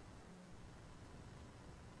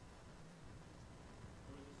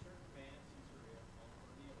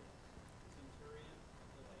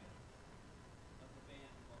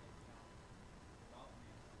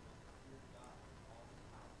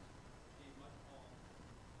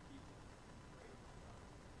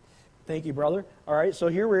 Thank you, brother. All right, so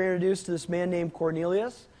here we're introduced to this man named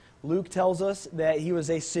Cornelius. Luke tells us that he was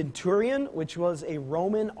a centurion, which was a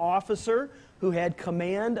Roman officer who had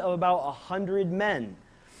command of about 100 men.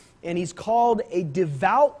 And he's called a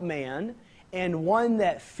devout man and one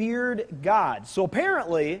that feared God. So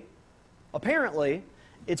apparently,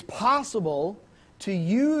 it's possible to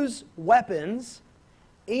use weapons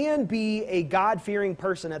and be a God-fearing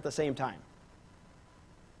person at the same time.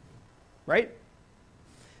 Right?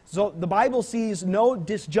 So the Bible sees no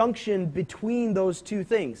disjunction between those two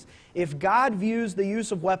things. If God views the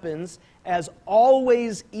use of weapons as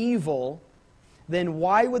always evil, then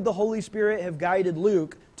why would the Holy Spirit have guided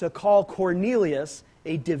Luke to call Cornelius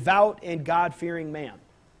a devout and God-fearing man?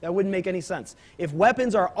 That wouldn't make any sense. If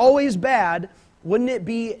weapons are always bad, wouldn't it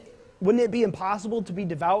be impossible to be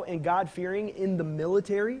devout and God-fearing in the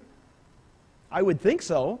military? I would think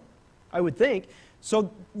so. I would think.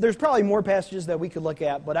 So there's probably more passages that we could look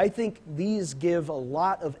at, but I think these give a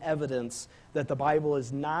lot of evidence that the Bible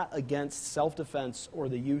is not against self-defense or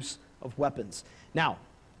the use of weapons. Now,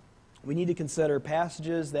 we need to consider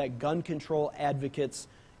passages that gun control advocates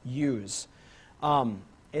use. And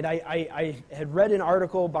I had read an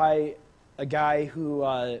article by a guy who,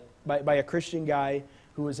 by a Christian guy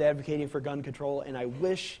who was advocating for gun control, and I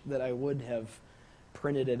wish that I would have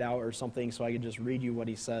printed it out or something so I could just read you what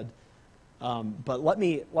he said. But let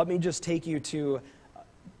me just take you to,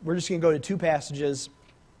 we're just going to go to two passages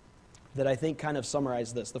that I think kind of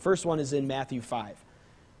summarize this. The first one is in Matthew 5.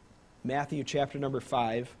 Matthew chapter number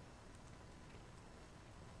 5.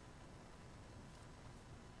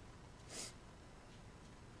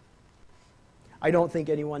 I don't think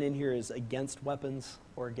anyone in here is against weapons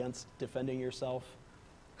or against defending yourself.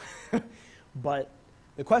 But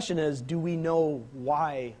The question is, do we know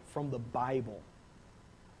why from the Bible?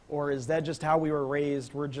 Or is that just how we were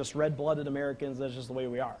raised? We're just red-blooded Americans. That's just the way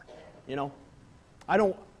we are. You know?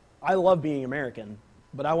 I love being American,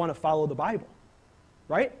 but I want to follow the Bible.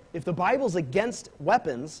 Right? If the Bible's against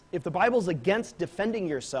weapons, if the Bible's against defending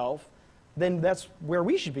yourself, then that's where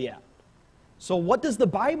we should be at. So what does the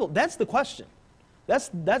Bible, that's the question. That's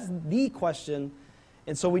the question.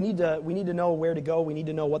 And so we need to know where to go. We need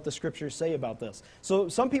to know what the Scriptures say about this. So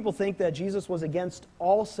some people think that Jesus was against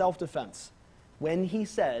all self-defense when he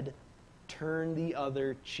said, turn the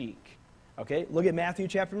other cheek. Okay, look at Matthew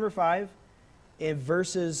chapter number 5 and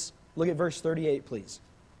look at verse 38, please.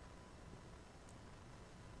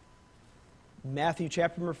 Matthew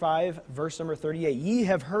chapter number 5, verse number 38. Ye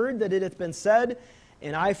have heard that it hath been said,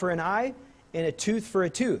 an eye for an eye, and a tooth for a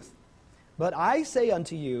tooth. But I say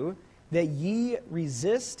unto you, that ye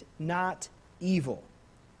resist not evil.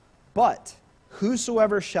 But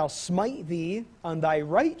whosoever shall smite thee on thy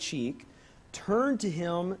right cheek, turn to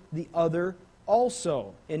him the other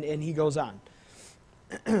also. And he goes on.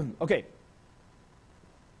 Okay.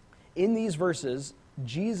 In these verses,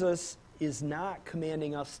 Jesus is not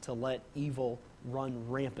commanding us to let evil run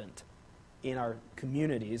rampant in our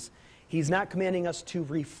communities. He's not commanding us to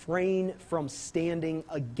refrain from standing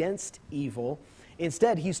against evil.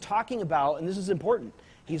 Instead, he's talking about, and this is important,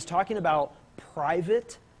 he's talking about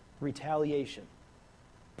private retaliation.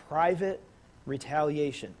 Private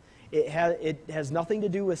retaliation. It has nothing to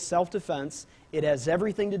do with self-defense. It has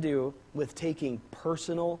everything to do with taking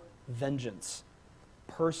personal vengeance.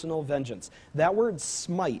 Personal vengeance. That word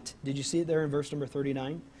smite, did you see it there in verse number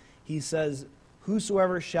 39? He says,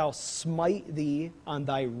 whosoever shall smite thee on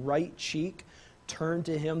thy right cheek, turn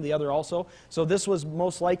to him the other also. So this was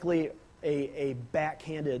most likely a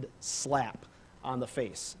backhanded slap on the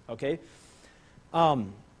face, okay?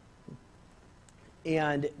 And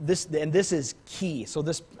this is key. So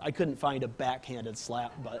this, I couldn't find a backhanded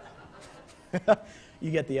slap, but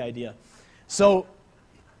you get the idea. So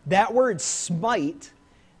that word smite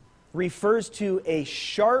refers to a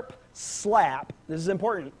sharp slap, this is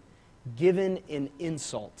important, given an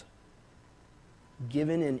insult.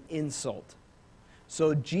 Given an insult.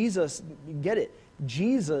 So Jesus, get it,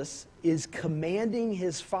 Jesus is commanding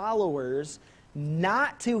his followers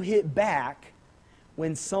not to hit back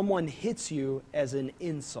when someone hits you as an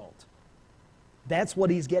insult. That's what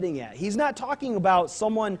he's getting at. He's not talking about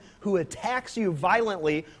someone who attacks you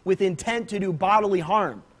violently with intent to do bodily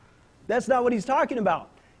harm. That's not what he's talking about.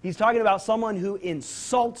 He's talking about someone who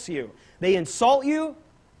insults you. They insult you,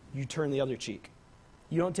 you turn the other cheek.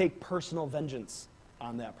 You don't take personal vengeance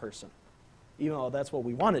on that person, even though that's what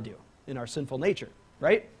we want to do in our sinful nature,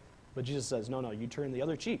 right? But Jesus says, no, you turn the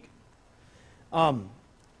other cheek.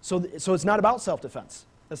 So it's not about self-defense.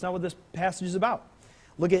 That's not what this passage is about.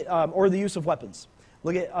 Look at, or the use of weapons.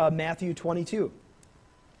 Look at Matthew 22.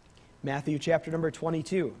 Matthew chapter number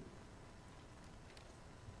 22.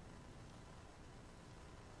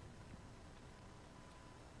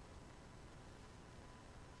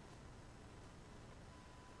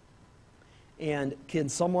 And can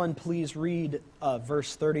someone please read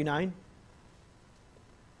verse 39?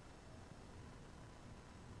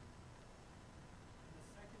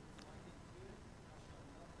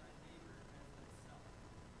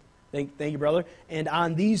 Thank you, brother. And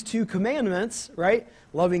on these two commandments, right,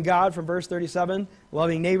 loving God from verse 37,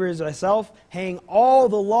 loving neighbor as thyself, hang all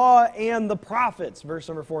the law and the prophets, verse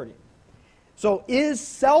number 40. So is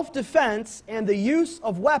self-defense and the use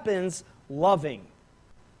of weapons loving?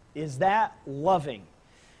 Is that loving?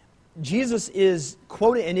 Jesus is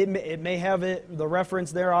quoting, and it may have the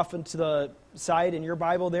reference there off to the side in your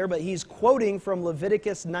Bible there, but he's quoting from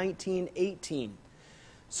Leviticus 19:18.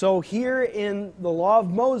 So here in the law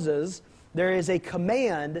of Moses, there is a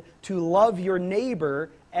command to love your neighbor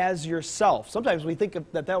as yourself. Sometimes we think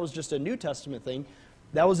that was just a New Testament thing.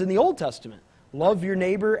 That was in the Old Testament. Love your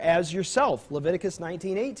neighbor as yourself, Leviticus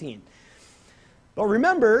 19:18. But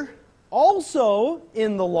remember, also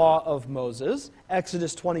in the law of Moses,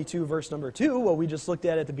 Exodus 22, verse number 2, what we just looked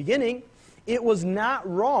at the beginning, it was not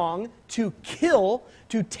wrong to kill,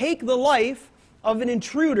 to take the life of an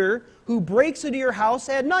intruder who breaks into your house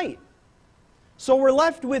at night. So we're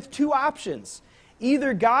left with two options.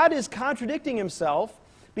 Either God is contradicting himself,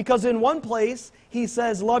 because in one place he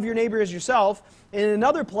says, love your neighbor as yourself. In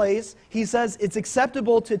another place, he says it's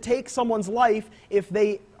acceptable to take someone's life if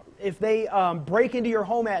they break into your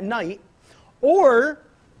home at night, or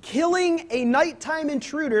killing a nighttime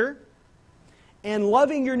intruder and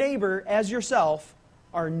loving your neighbor as yourself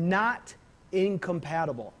are not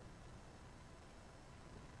incompatible.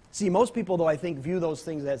 See, most people, though, I think, view those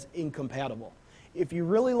things as incompatible. if you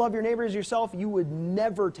really love your neighbor as yourself, you would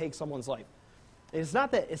never take someone's life. It's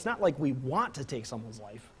not like we want to take someone's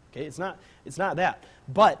life. Okay, it's not that.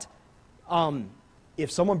 But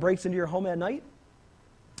if someone breaks into your home at night,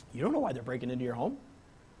 you don't know why they're breaking into your home.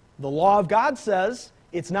 The law of God says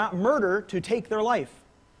it's not murder to take their life.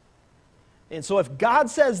 And so if God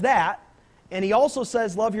says that, and he also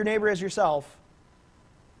says love your neighbor as yourself,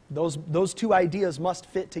 those two ideas must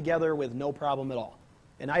fit together with no problem at all.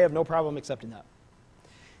 And I have no problem accepting that.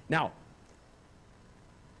 Now,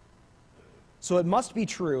 so it must be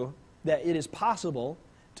true that it is possible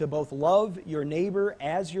to both love your neighbor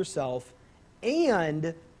as yourself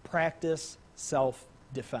and practice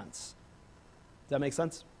self-defense. Does that make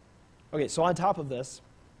sense? Okay, so on top of this,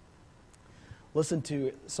 listen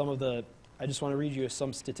to some of the, I just want to read you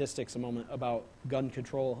some statistics a moment about gun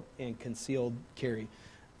control and concealed carry. I'm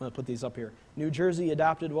going to put these up here. New Jersey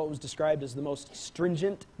adopted what was described as the most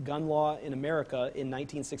stringent gun law in America in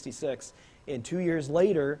 1966, and 2 years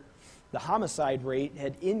later, the homicide rate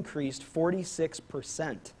had increased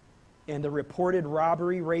 46%, and the reported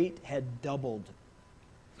robbery rate had doubled.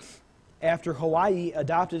 After Hawaii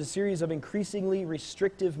adopted a series of increasingly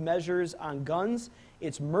restrictive measures on guns,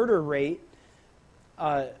 its murder rate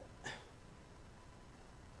I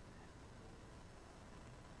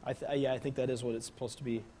think that is what it's supposed to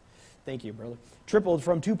be. Thank you, brother. Tripled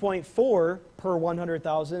from 2.4 per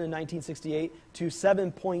 100,000 in 1968 to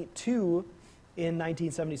 7.2 in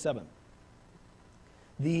 1977.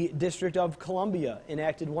 The District of Columbia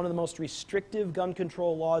enacted one of the most restrictive gun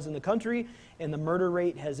control laws in the country, and the murder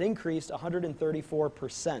rate has increased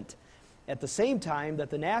 134%, at the same time that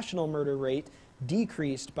the national murder rate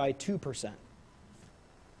decreased by 2%.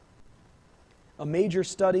 A major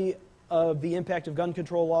study of the impact of gun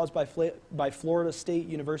control laws by Florida State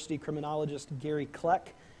University criminologist Gary Kleck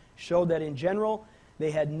showed that in general,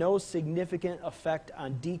 they had no significant effect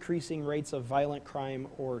on decreasing rates of violent crime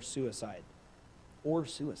or suicide. Look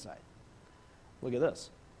at this.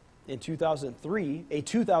 In 2003, a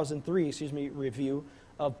 2003 review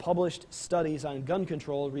of published studies on gun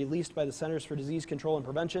control released by the Centers for Disease Control and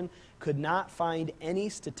Prevention could not find any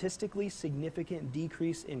statistically significant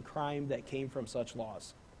decrease in crime that came from such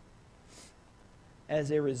laws.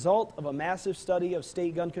 As a result of a massive study of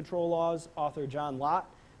state gun control laws, author John Lott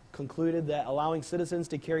concluded that allowing citizens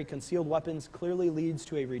to carry concealed weapons clearly leads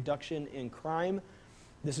to a reduction in crime.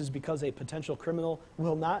 This is because a potential criminal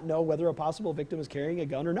will not know whether a possible victim is carrying a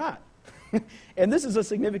gun or not. And this is a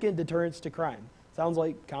significant deterrence to crime. Sounds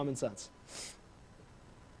like common sense.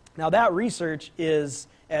 Now that research is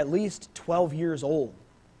at least 12 years old.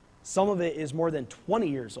 Some of it is more than 20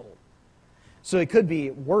 years old. So it could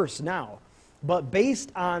be worse now. But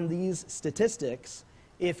based on these statistics,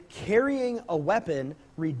 if carrying a weapon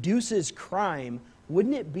reduces crime,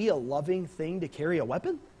 wouldn't it be a loving thing to carry a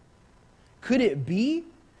weapon? Could it be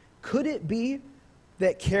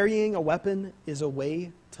that carrying a weapon is a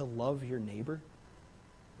way to love your neighbor?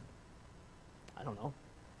 I don't know.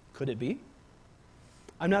 Could it be?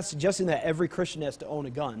 I'm not suggesting that every Christian has to own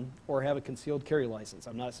a gun or have a concealed carry license.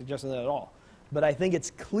 I'm not suggesting that at all. But I think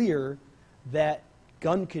it's clear that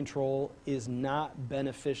gun control is not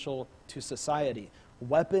beneficial to society.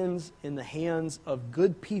 Weapons in the hands of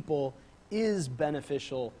good people is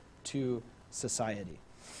beneficial to society.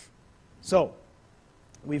 So,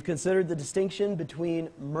 we've considered the distinction between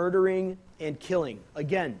murdering and killing.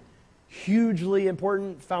 Again, hugely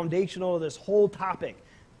important, foundational to this whole topic.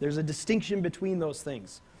 There's a distinction between those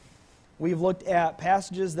things. We've looked at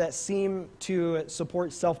passages that seem to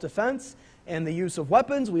support self-defense and the use of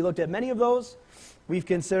weapons. We looked at many of those. We've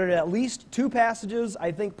considered at least two passages.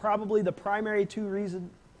 I think probably the primary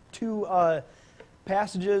two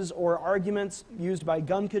passages or arguments used by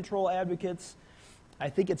gun control advocates. I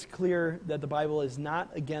think it's clear that the Bible is not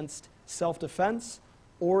against self-defense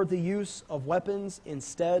or the use of weapons.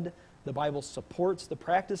 Instead, the Bible supports the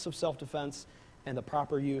practice of self-defense and the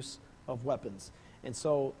proper use of weapons. And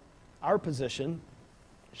so our position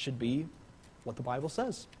should be what the Bible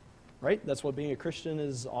says, right? That's what being a Christian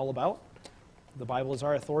is all about. The Bible is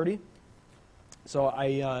our authority. So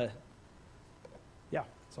I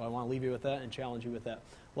want to leave you with that and challenge you with that.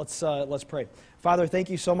 Let's pray. Father, thank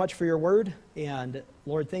you so much for your word. And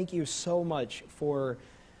Lord, thank you so much for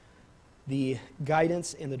the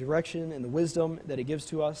guidance and the direction and the wisdom that it gives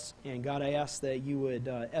to us. And God, I ask that you would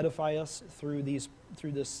edify us through these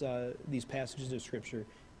passages of Scripture.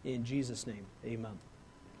 In Jesus' name, amen.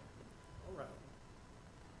 All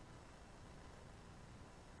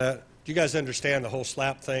right. Do you guys understand the whole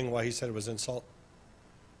slap thing, why he said it was insult?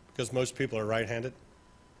 Because most people are right-handed.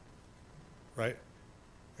 Right?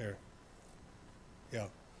 There. Yeah.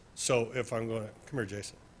 So if I'm going to, come here,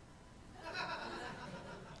 Jason.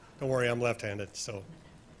 Don't worry, I'm left-handed, so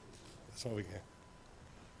that's what we can.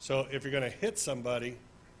 So if you're going to hit somebody,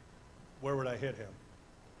 where would I hit him?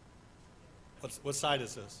 What side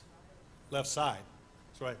is this? Left side.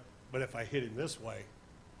 That's right. But if I hit him this way,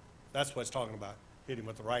 that's what it's talking about. Hit him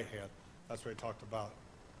with the right hand. That's what he talked about.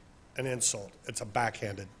 An insult. It's a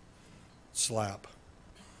backhanded slap.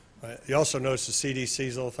 Right? You also notice the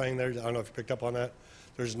CDC's little thing there. I don't know if you picked up on that.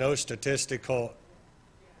 There's no statistical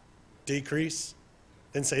decrease.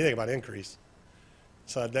 Didn't say anything about increase.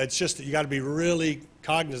 So that's just, you got to be really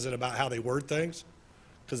cognizant about how they word things,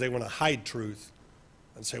 because they want to hide truth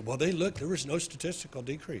and say, well, look, there was no statistical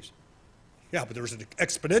decrease. Yeah, but there was an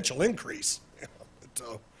exponential increase.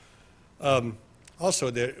 So,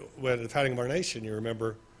 also, when the founding of our nation, you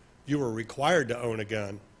remember, you were required to own a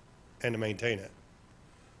gun and to maintain it.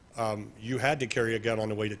 You had to carry a gun on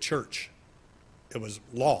the way to church. It was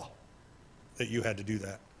law that you had to do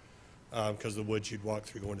that, because the woods you'd walk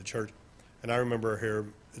through going to church. And I remember here,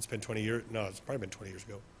 it's been 20 years, no, it's probably been 20 years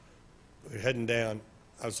ago. We were heading down,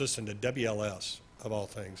 I was listening to WLS, of all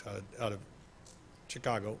things, out of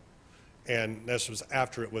Chicago. And this was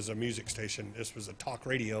after it was a music station. This was a talk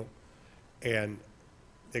radio. And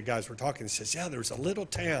the guys were talking. He says, yeah, there's a little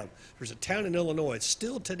town. There's a town in Illinois.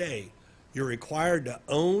 Still today, you're required to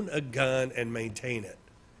own a gun and maintain it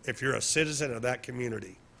if you're a citizen of that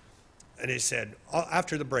community. And he said,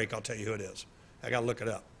 after the break, I'll tell you who it is. I got to look it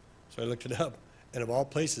up. So I looked it up. And of all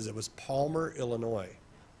places, it was Palmer, Illinois.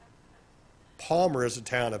 Palmer is a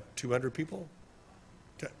town of 200 people.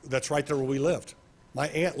 That's right there where we lived. My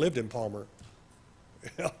aunt lived in Palmer.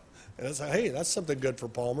 And I said, hey, that's something good for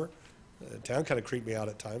Palmer. The town kind of creeped me out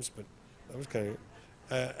at times, but that was kind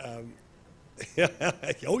of,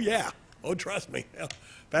 oh yeah, oh trust me. In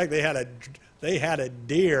fact, they had a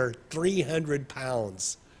deer 300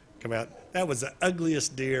 pounds come out. That was the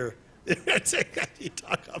ugliest deer you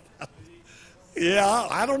talk about. Yeah,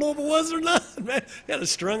 I don't know if it was or not, man. He had a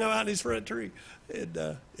strung him out in his front tree.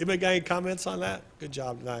 Anybody got any comments on that? Good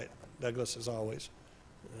job tonight, Douglas, as always.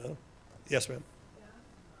 Yes, ma'am.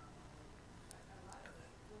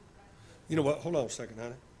 You know what? Hold on a second,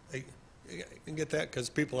 honey. Hey, you can get that, because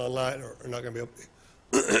people online are not going to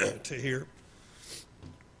be able to hear.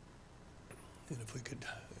 And if we could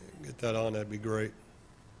get that on, that'd be great.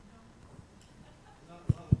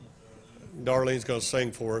 Darlene's going to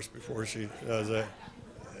sing for us before she does that.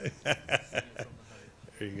 There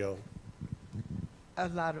you go. A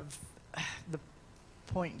lot of the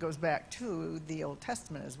point goes back to the Old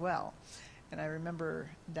Testament as well. And I remember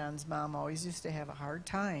Don's mom always used to have a hard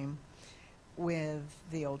time with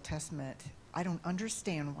the Old Testament. I don't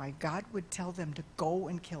understand why God would tell them to go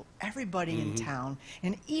and kill everybody in town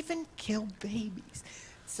and even kill babies.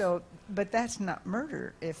 So, but that's not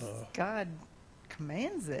murder if God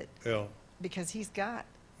commands it, because he's got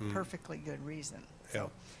perfectly good reason. So,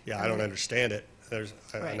 I don't understand it.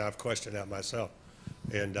 And I've questioned that myself.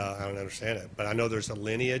 And I don't understand it. But I know there's a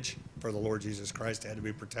lineage for the Lord Jesus Christ that had to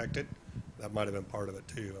be protected. That might have been part of it,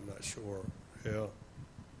 too. I'm not sure. Yeah.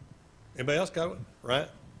 Anybody else got it? Right?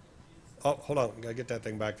 Oh, hold on. Got to get that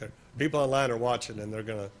thing back there. People online are watching, and they're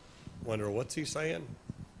going to wonder, what's he saying?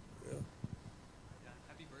 Yeah,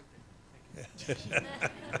 happy birthday.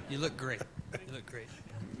 You look great. You look great.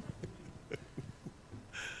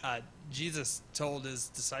 Jesus told his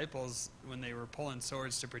disciples when they were pulling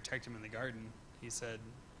swords to protect him in the garden, he said,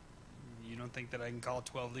 you don't think that I can call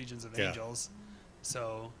 12 legions of angels?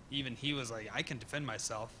 So even he was like, I can defend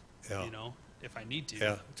myself, you know, if I need to.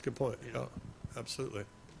 Yeah, that's a good point. Yeah, absolutely.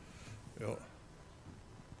 Yeah.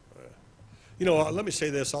 You know, let me say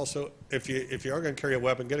this also. If you are going to carry a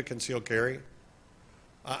weapon, get a concealed carry.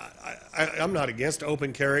 I'm not against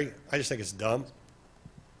open carry. I just think it's dumb.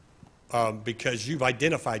 Because you've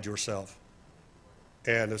identified yourself.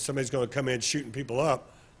 And if somebody's going to come in shooting people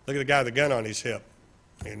up, look at the guy with the gun on his hip,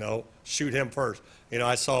 you know, shoot him first. You know,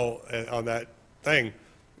 I saw on that thing,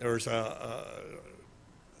 there was a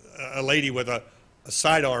lady with a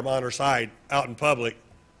sidearm on her side out in public.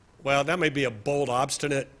 Well, that may be a bold,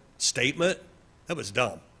 obstinate statement. That was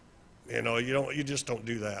dumb. You know, you just don't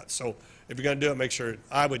do that. So if you're going to do it, make sure,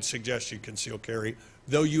 I would suggest you conceal carry,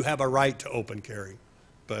 though you have a right to open carry.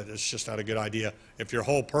 But it's just not a good idea. If your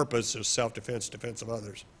whole purpose is self-defense, defense of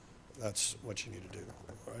others, that's what you need to do.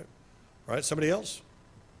 All right? All right, somebody else?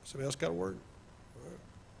 Somebody else got a word? All right.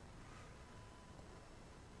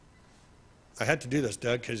 I had to do this,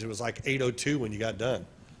 Doug, because it was like 8:02 when you got done.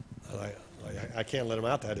 I can't let them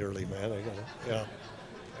out that early, man. Yeah.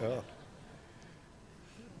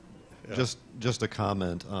 Just a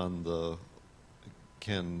comment on the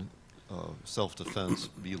can self-defense,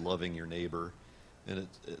 be loving your neighbor. And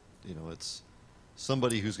it's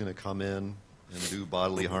somebody who's going to come in and do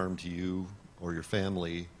bodily harm to you or your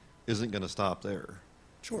family isn't going to stop there.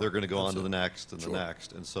 Sure. They're going to go on to Absolutely. the next and Sure. the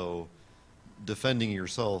next. And so defending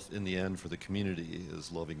yourself in the end for the community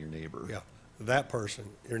is loving your neighbor. Yeah, that person,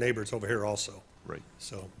 your neighbor's over here also. Right.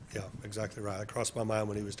 So, yeah, exactly right. It crossed my mind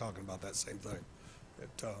when he was talking about that same thing.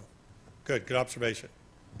 Good observation.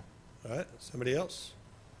 All right, somebody else?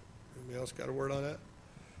 Anybody else got a word on that?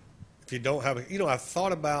 If you don't have I've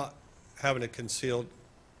thought about having a concealed,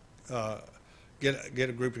 get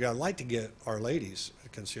a group together. I'd like to get our ladies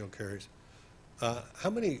concealed carries. How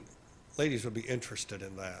many ladies would be interested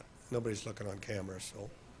in that? Nobody's looking on camera, so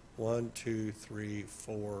 1, 2, 3,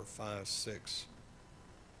 4, 5, 6.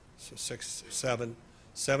 So 6, 7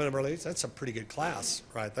 of our ladies. That's a pretty good class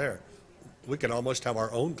right there. We could almost have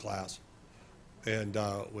our own class, and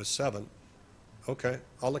with 7. Okay,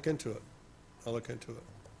 I'll look into it.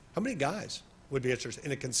 How many guys would be interested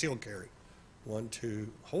in a concealed carry? 1,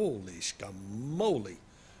 2. Holy scamoly.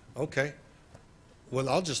 Okay. Well,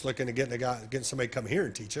 I'll just look into getting somebody to come here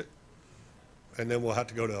and teach it, and then we'll have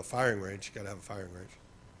to go to a firing range. You got to have a firing range,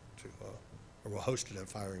 or we'll host it at a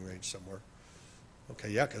firing range somewhere. Okay,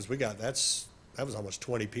 yeah, because that was almost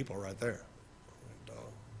 20 people right there, and,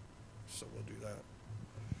 so we'll do that.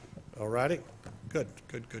 All righty, good.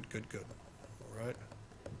 All right.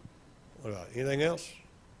 What about anything else?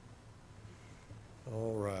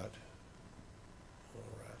 All right.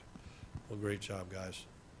 Well, great job, guys.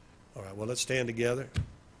 All right, well, let's stand together.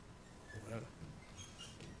 All right.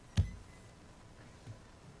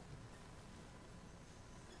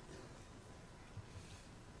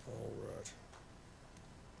 All right.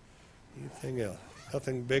 Anything else?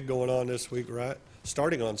 Nothing big going on this week, right?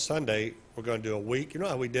 Starting on Sunday, we're going to do a week. You know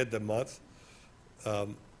how we did the month?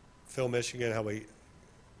 Phil, Michigan, how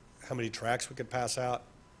many tracts we could pass out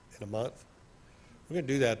in a month? We're going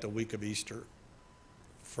to do that the week of Easter,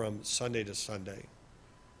 from Sunday to Sunday.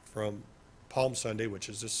 From Palm Sunday, which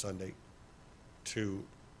is this Sunday, to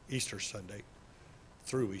Easter Sunday,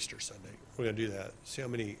 through Easter Sunday. We're going to do that. See how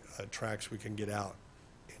many tracts we can get out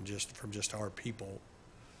from just our people.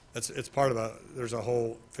 It's part of there's a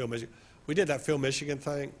whole Phil Michigan. We did that Phil Michigan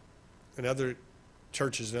thing, and other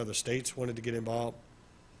churches in other states wanted to get involved.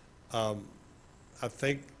 I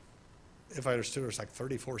think, if I understood, there's like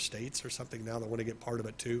 34 states or something now that want to get part of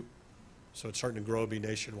it too. So it's starting to grow, be a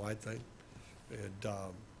nationwide thing. And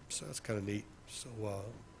so that's kind of neat. So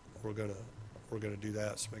we're gonna do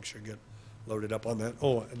that. So make sure you get loaded up on that.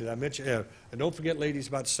 Oh, and did I mention? Yeah, and don't forget, ladies,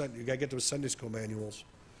 about Sunday. You got to get those Sunday school manuals.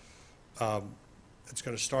 It's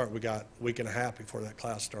going to start. We got a week and a half before that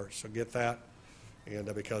class starts. So get that.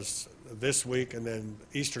 And because this week and then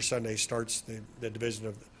Easter Sunday starts the division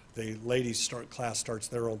of the ladies class starts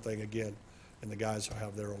their own thing again, and the guys will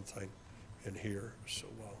have their own thing in here. So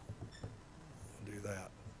we'll do that.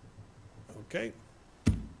 Okay.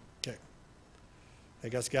 You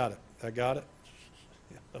guys got it? I got it?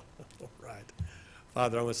 All right.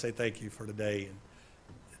 Father, I want to say thank you for today. And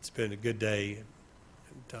it's been a good day.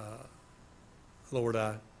 And Lord,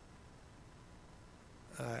 I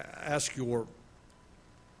ask your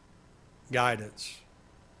guidance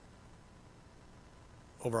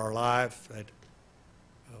over our life, that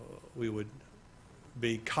we would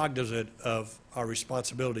be cognizant of our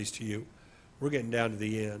responsibilities to you. We're getting down to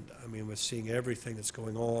the end. I mean, with seeing everything that's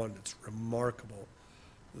going on, it's remarkable,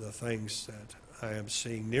 the things that I am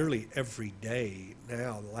seeing nearly every day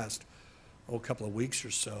now, the last couple of weeks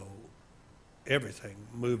or so, everything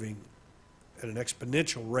moving at an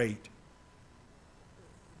exponential rate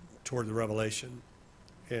toward the revelation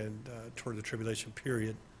and toward the tribulation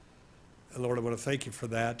period. And Lord, I want to thank you for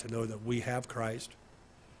that, to know that we have Christ,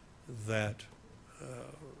 that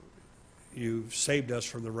you've saved us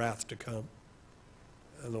from the wrath to come.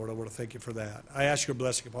 And Lord, I want to thank you for that. I ask your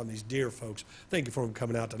blessing upon these dear folks. Thank you for them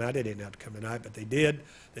coming out tonight. They didn't have to come tonight, but they did.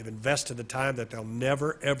 They've invested the time that they'll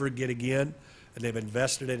never, ever get again, and they've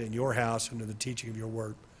invested it in your house and in the teaching of your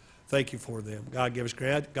word. Thank you for them. God, give us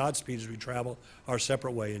Godspeed as we travel our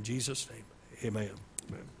separate way. In Jesus' name, amen.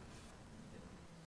 Amen.